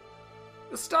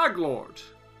 "The Stag Lord.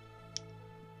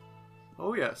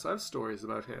 Oh yes, I have stories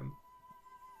about him.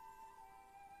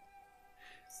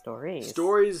 Stories.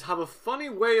 Stories have a funny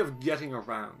way of getting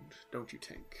around, don't you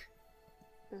think?"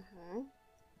 Mm-hmm.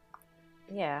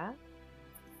 Yeah.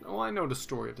 Oh, I know the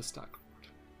story of the Stag Lord.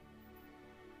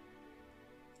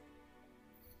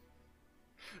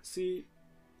 See,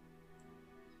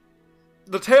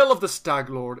 the tale of the Stag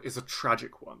Lord is a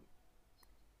tragic one.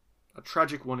 A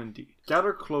tragic one indeed.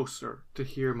 Gather closer to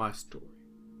hear my story.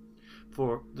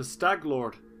 For the Stag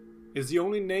Lord is the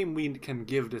only name we can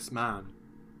give this man.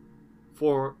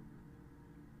 For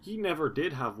he never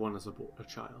did have one as a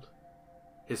child.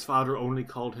 His father only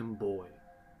called him boy.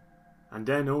 And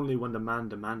then only when the man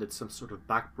demanded some sort of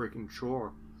back-breaking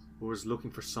chore or was looking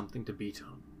for something to beat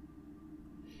on.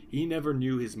 He never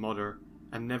knew his mother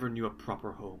and never knew a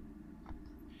proper home.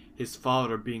 His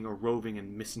father, being a roving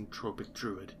and misanthropic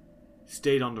druid,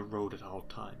 stayed on the road at all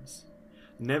times,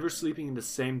 never sleeping in the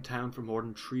same town for more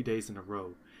than 3 days in a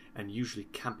row, and usually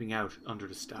camping out under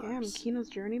the stars. Damn, Kino's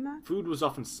journey map? Food was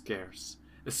often scarce,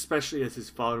 especially as his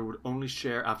father would only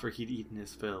share after he'd eaten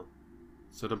his fill,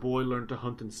 so the boy learned to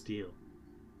hunt and steal.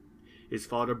 His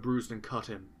father bruised and cut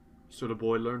him, so the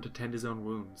boy learned to tend his own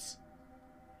wounds.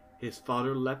 His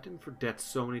father leapt him for death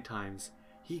so many times,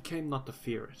 he came not to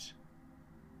fear it.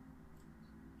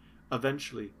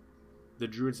 Eventually, the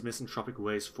druid's misanthropic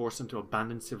ways forced him to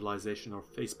abandon civilization or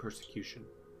face persecution.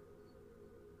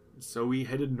 So he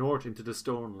headed north into the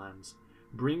Stonelands,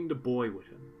 bringing the boy with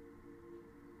him.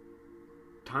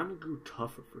 Time grew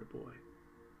tougher for the boy,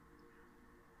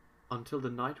 until the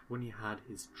night when he had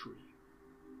his dream.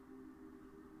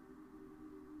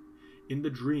 In the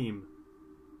dream,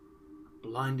 a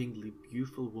blindingly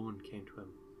beautiful woman came to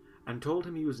him and told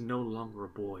him he was no longer a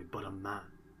boy, but a man.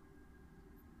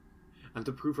 And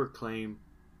to prove her claim,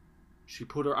 she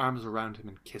put her arms around him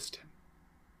and kissed him,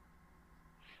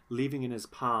 leaving in his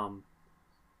palm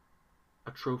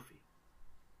a trophy,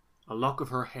 a lock of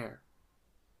her hair.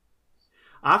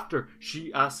 After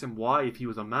she asked him why, if he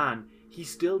was a man, he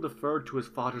still deferred to his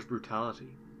father's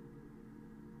brutality.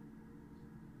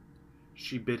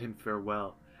 She bid him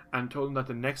farewell and told him that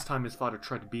the next time his father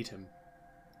tried to beat him,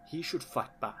 he should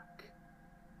fight back.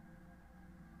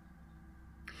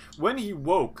 When he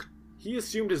woke, he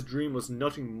assumed his dream was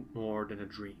nothing more than a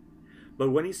dream,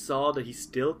 but when he saw that he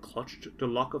still clutched the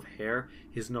lock of hair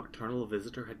his nocturnal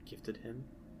visitor had gifted him,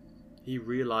 he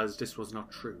realized this was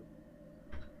not true.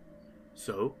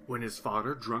 So, when his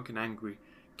father, drunk and angry,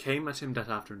 came at him that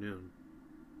afternoon,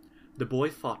 the boy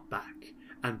fought back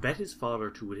and bet his father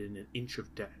to within an inch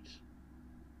of death.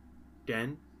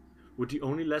 Then, with the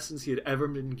only lessons he had ever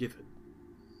been given,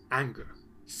 anger,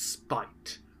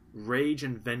 spite, rage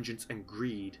and vengeance and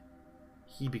greed,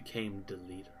 he became the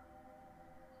leader.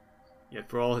 Yet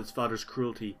for all his father's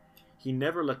cruelty, he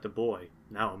never let the boy,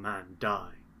 now a man,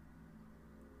 die.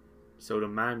 So the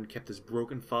man kept his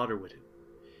broken father with him,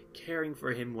 caring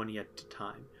for him when he had the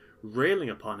time, railing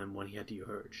upon him when he had the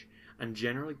urge, and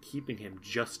generally keeping him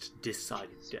just this side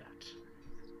of death.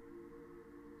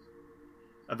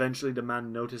 Eventually the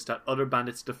man noticed that other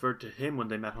bandits deferred to him when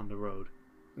they met on the road,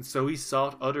 and so he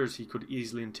sought others he could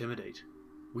easily intimidate,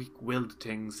 weak-willed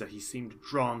things that he seemed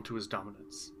drawn to his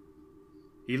dominance.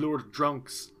 He lured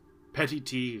drunks, petty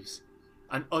thieves,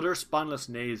 and other spineless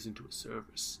knaves into his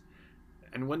service,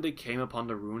 and when they came upon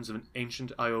the ruins of an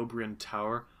ancient Iobrian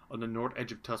tower on the north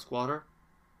edge of Tuskwater,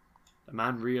 the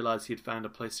man realized he had found a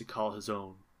place to call his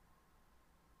own.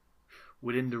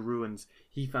 Within the ruins,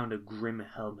 he found a grim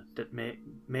helmet that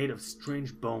made of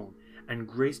strange bone and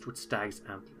graced with stag's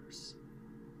antlers.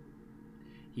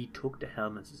 He took the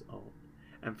helmet as his own,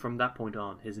 and from that point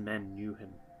on, his men knew him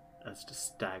as the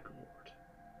Stag Lord.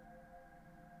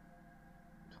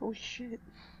 Holy shit.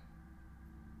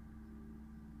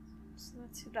 So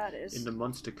that's who that is. In the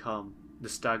months to come, the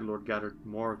Stag Lord gathered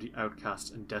more of the outcasts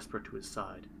and desperate to his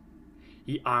side.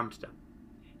 He armed them.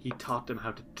 He taught them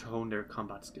how to hone their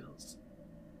combat skills.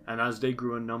 And as they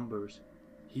grew in numbers,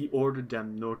 he ordered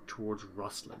them north towards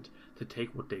Rustland to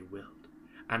take what they willed.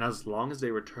 And as long as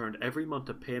they returned every month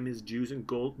to pay him his dues in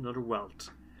gold and other wealth,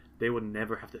 they would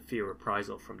never have to fear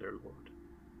reprisal from their lord.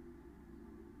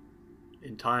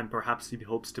 In time, perhaps he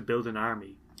hopes to build an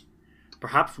army,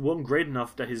 perhaps one great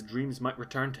enough that his dreams might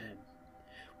return to him,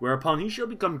 whereupon he shall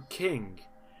become king,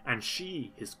 and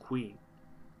she his queen,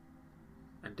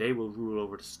 and they will rule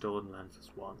over the stolen lands as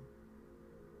one.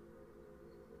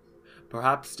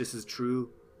 Perhaps this is true,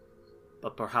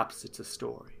 but perhaps it's a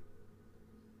story.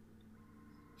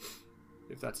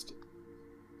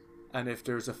 And if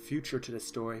there's a future to this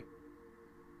story,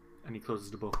 and he closes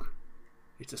the book,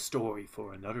 it's a story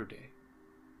for another day.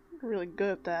 I'm really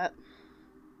good at that.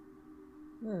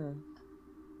 Hmm.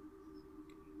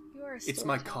 You are a It's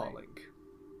my storyteller. calling.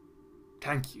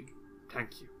 Thank you.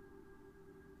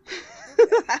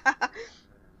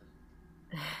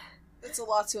 That's a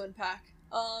lot to unpack.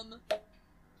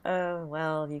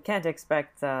 Well, you can't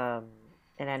expect, an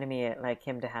enemy like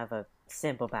him to have a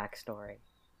simple backstory.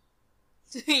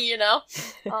 You know?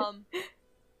 It's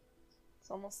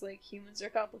almost like humans are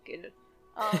complicated.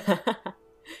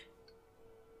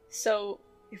 So,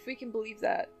 if we can believe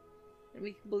that, and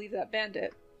we can believe that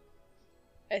bandit,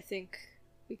 I think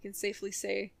we can safely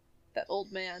say that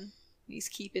old man he's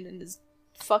keeping in his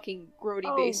fucking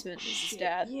grody basement is his shit.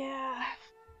 dad. Yeah.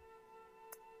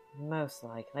 Most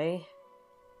likely.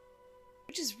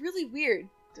 Which is really weird.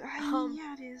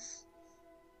 Yeah, it is.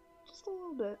 Just a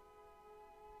little bit.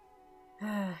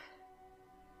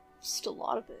 Just a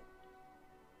lot of it.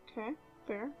 Okay,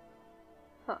 fair.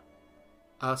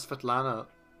 Svetlana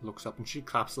looks up and she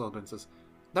claps a little bit and says,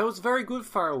 "That was very good,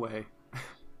 Far Away.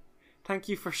 Thank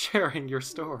you for sharing your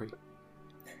story."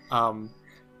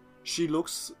 She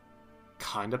looks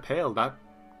kind of pale. That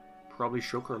probably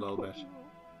shook her a little bit.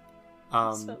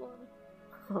 Svetlana.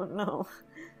 Oh no.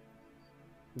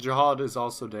 Jihad is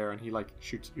also there, and he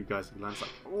shoots at you guys and lands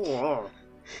like, "Oh."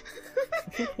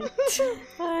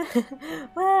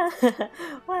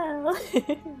 well.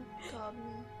 God,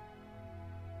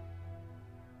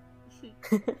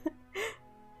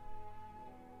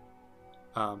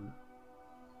 man.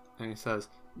 And he says,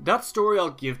 "That story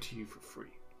I'll give to you for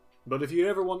free. But if you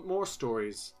ever want more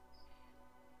stories,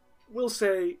 we'll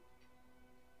say,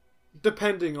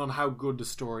 depending on how good the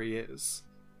story is,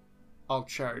 I'll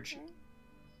charge you.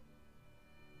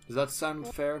 Does that sound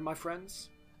fair, my friends?"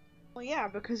 Well, yeah,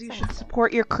 because you should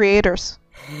support your creators.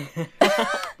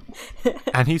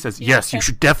 And he says, "Yes, you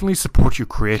should definitely support your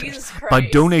creators Jesus by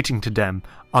Christ. donating to them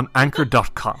on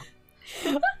Anchor.com.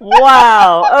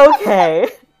 Wow, okay.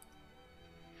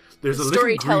 There's a The little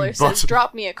green storyteller says, button.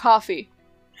 "Drop me a coffee."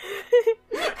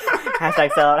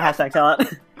 Hashtag sell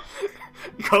it.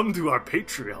 Come to our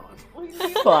Patreon."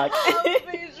 Fuck.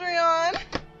 Patreon.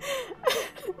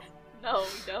 No,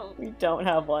 we don't. We don't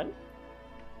have one.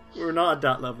 We're not at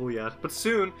that level yet, but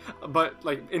soon. But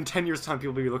in 10 years' time,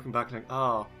 people will be looking back and like,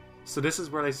 "Oh, so this is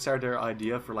where they started their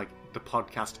idea for the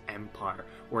podcast empire,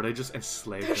 where they just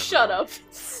enslaved everyone." Shut up.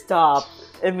 Stop.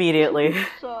 Immediately.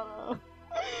 Shut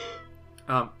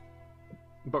up.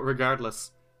 But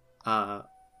regardless,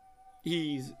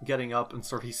 he's getting up and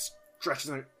he stretches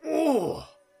and oh,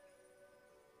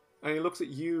 and he looks at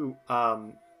you,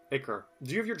 Iker.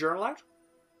 Do you have your journal out?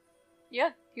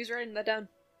 Yeah, he was writing that down.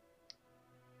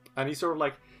 And he sort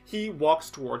of he walks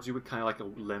towards you with kind of a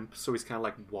limp, so he's kind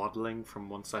of waddling from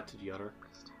one side to the other.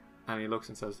 And he looks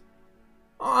and says,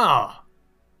 "Ah,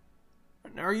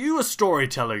 and are you a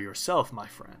storyteller yourself, my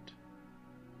friend?"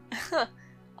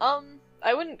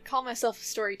 I wouldn't call myself a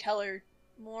storyteller,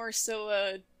 more so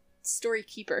a story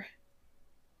keeper.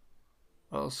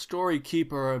 Well, story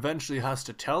keeper eventually has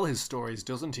to tell his stories,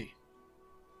 doesn't he?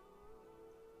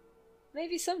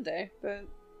 Maybe someday, but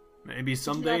Maybe I'm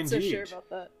someday not so indeed. sure about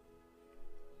that.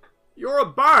 You're a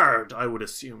bard, I would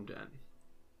assume, then.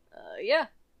 Yeah.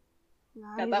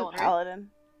 Nah, Got he's that a one right. paladin.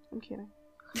 I'm kidding.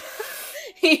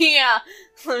 Yeah.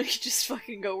 Let me just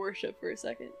fucking go worship for a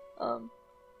second.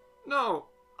 No,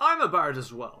 I'm a bard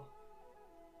as well.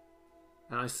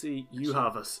 And I see you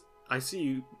have I see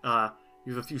you have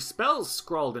a few spells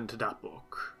scrawled into that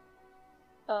book.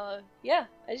 Yeah,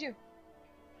 I do.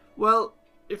 Well,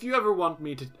 if you ever want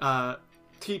me to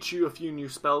teach you a few new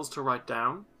spells to write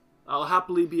down, I'll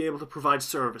happily be able to provide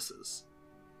services.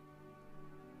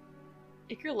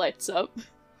 Iker lights up.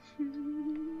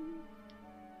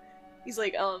 He's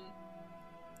like,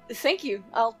 thank you.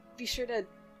 I'll be sure to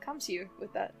come to you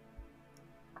with that.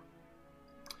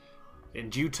 In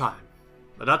due time.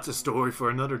 But that's a story for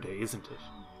another day, isn't it?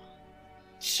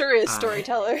 Sure is,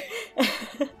 storyteller.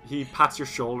 He pats your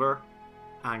shoulder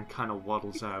and kind of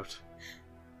waddles out.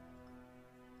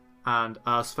 And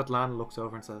Svetlana looks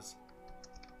over and says,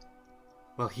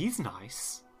 well, he's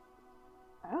nice.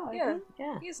 Oh, Yeah,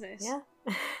 Yeah. he's nice. Yeah.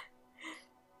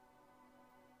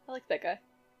 I like that guy.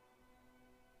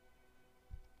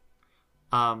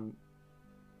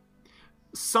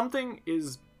 Something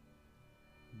is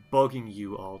bugging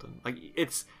you, Alden. Like,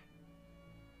 it's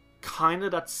kind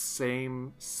of that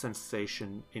same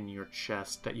sensation in your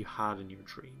chest that you had in your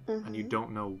dream, and you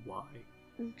don't know why.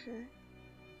 Okay.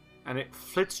 And it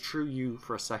flits through you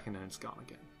for a second and it's gone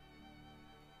again.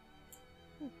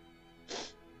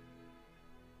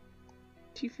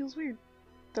 He feels weird.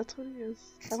 That's what he is.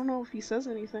 I don't know if he says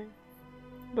anything,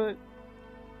 but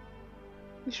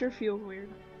he sure feels weird.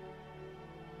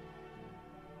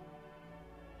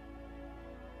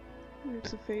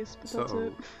 Makes a face, but that's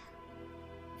it.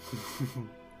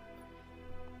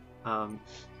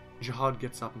 Jihad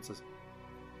gets up and says,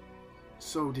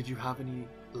 so did you have any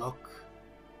luck?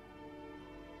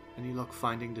 Any luck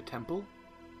finding the temple?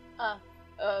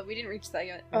 We didn't reach that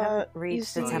yet. We haven't you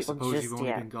reached the see- I temple suppose just you've only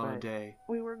yet. been gone a but- day.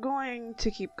 We were going to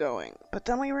keep going, but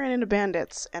then we ran into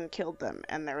bandits and killed them,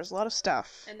 and there was a lot of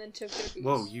stuff. And then took their boots.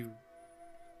 Whoa,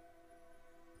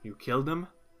 you killed them?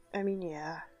 I mean,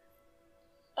 yeah.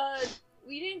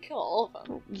 We didn't kill all of them.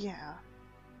 Oh, yeah.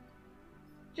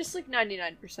 Just like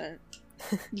 99%.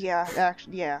 Yeah,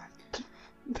 actually, yeah.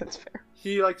 That's fair.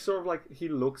 He he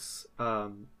looks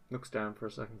down for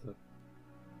a second. So.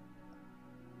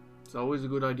 It's always a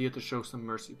good idea to show some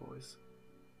mercy, boys.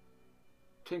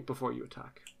 Think before you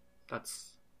attack.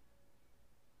 That's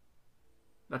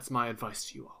my advice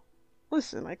to you all.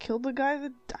 Listen, I killed the guy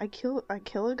that I kill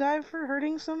a guy for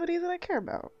hurting somebody that I care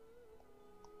about.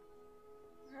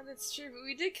 No, that's true, but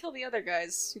we did kill the other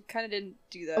guys who kind of didn't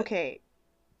do that. Okay.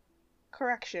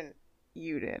 Correction,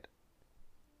 you did.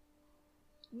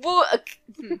 Whoa,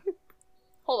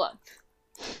 hold on.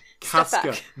 Step Casca,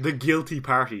 back. the guilty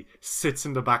party, sits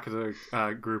in the back of the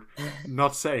group,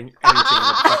 not saying anything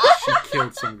about the fact that she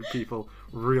killed some people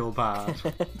real bad.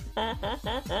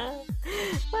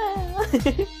 Well.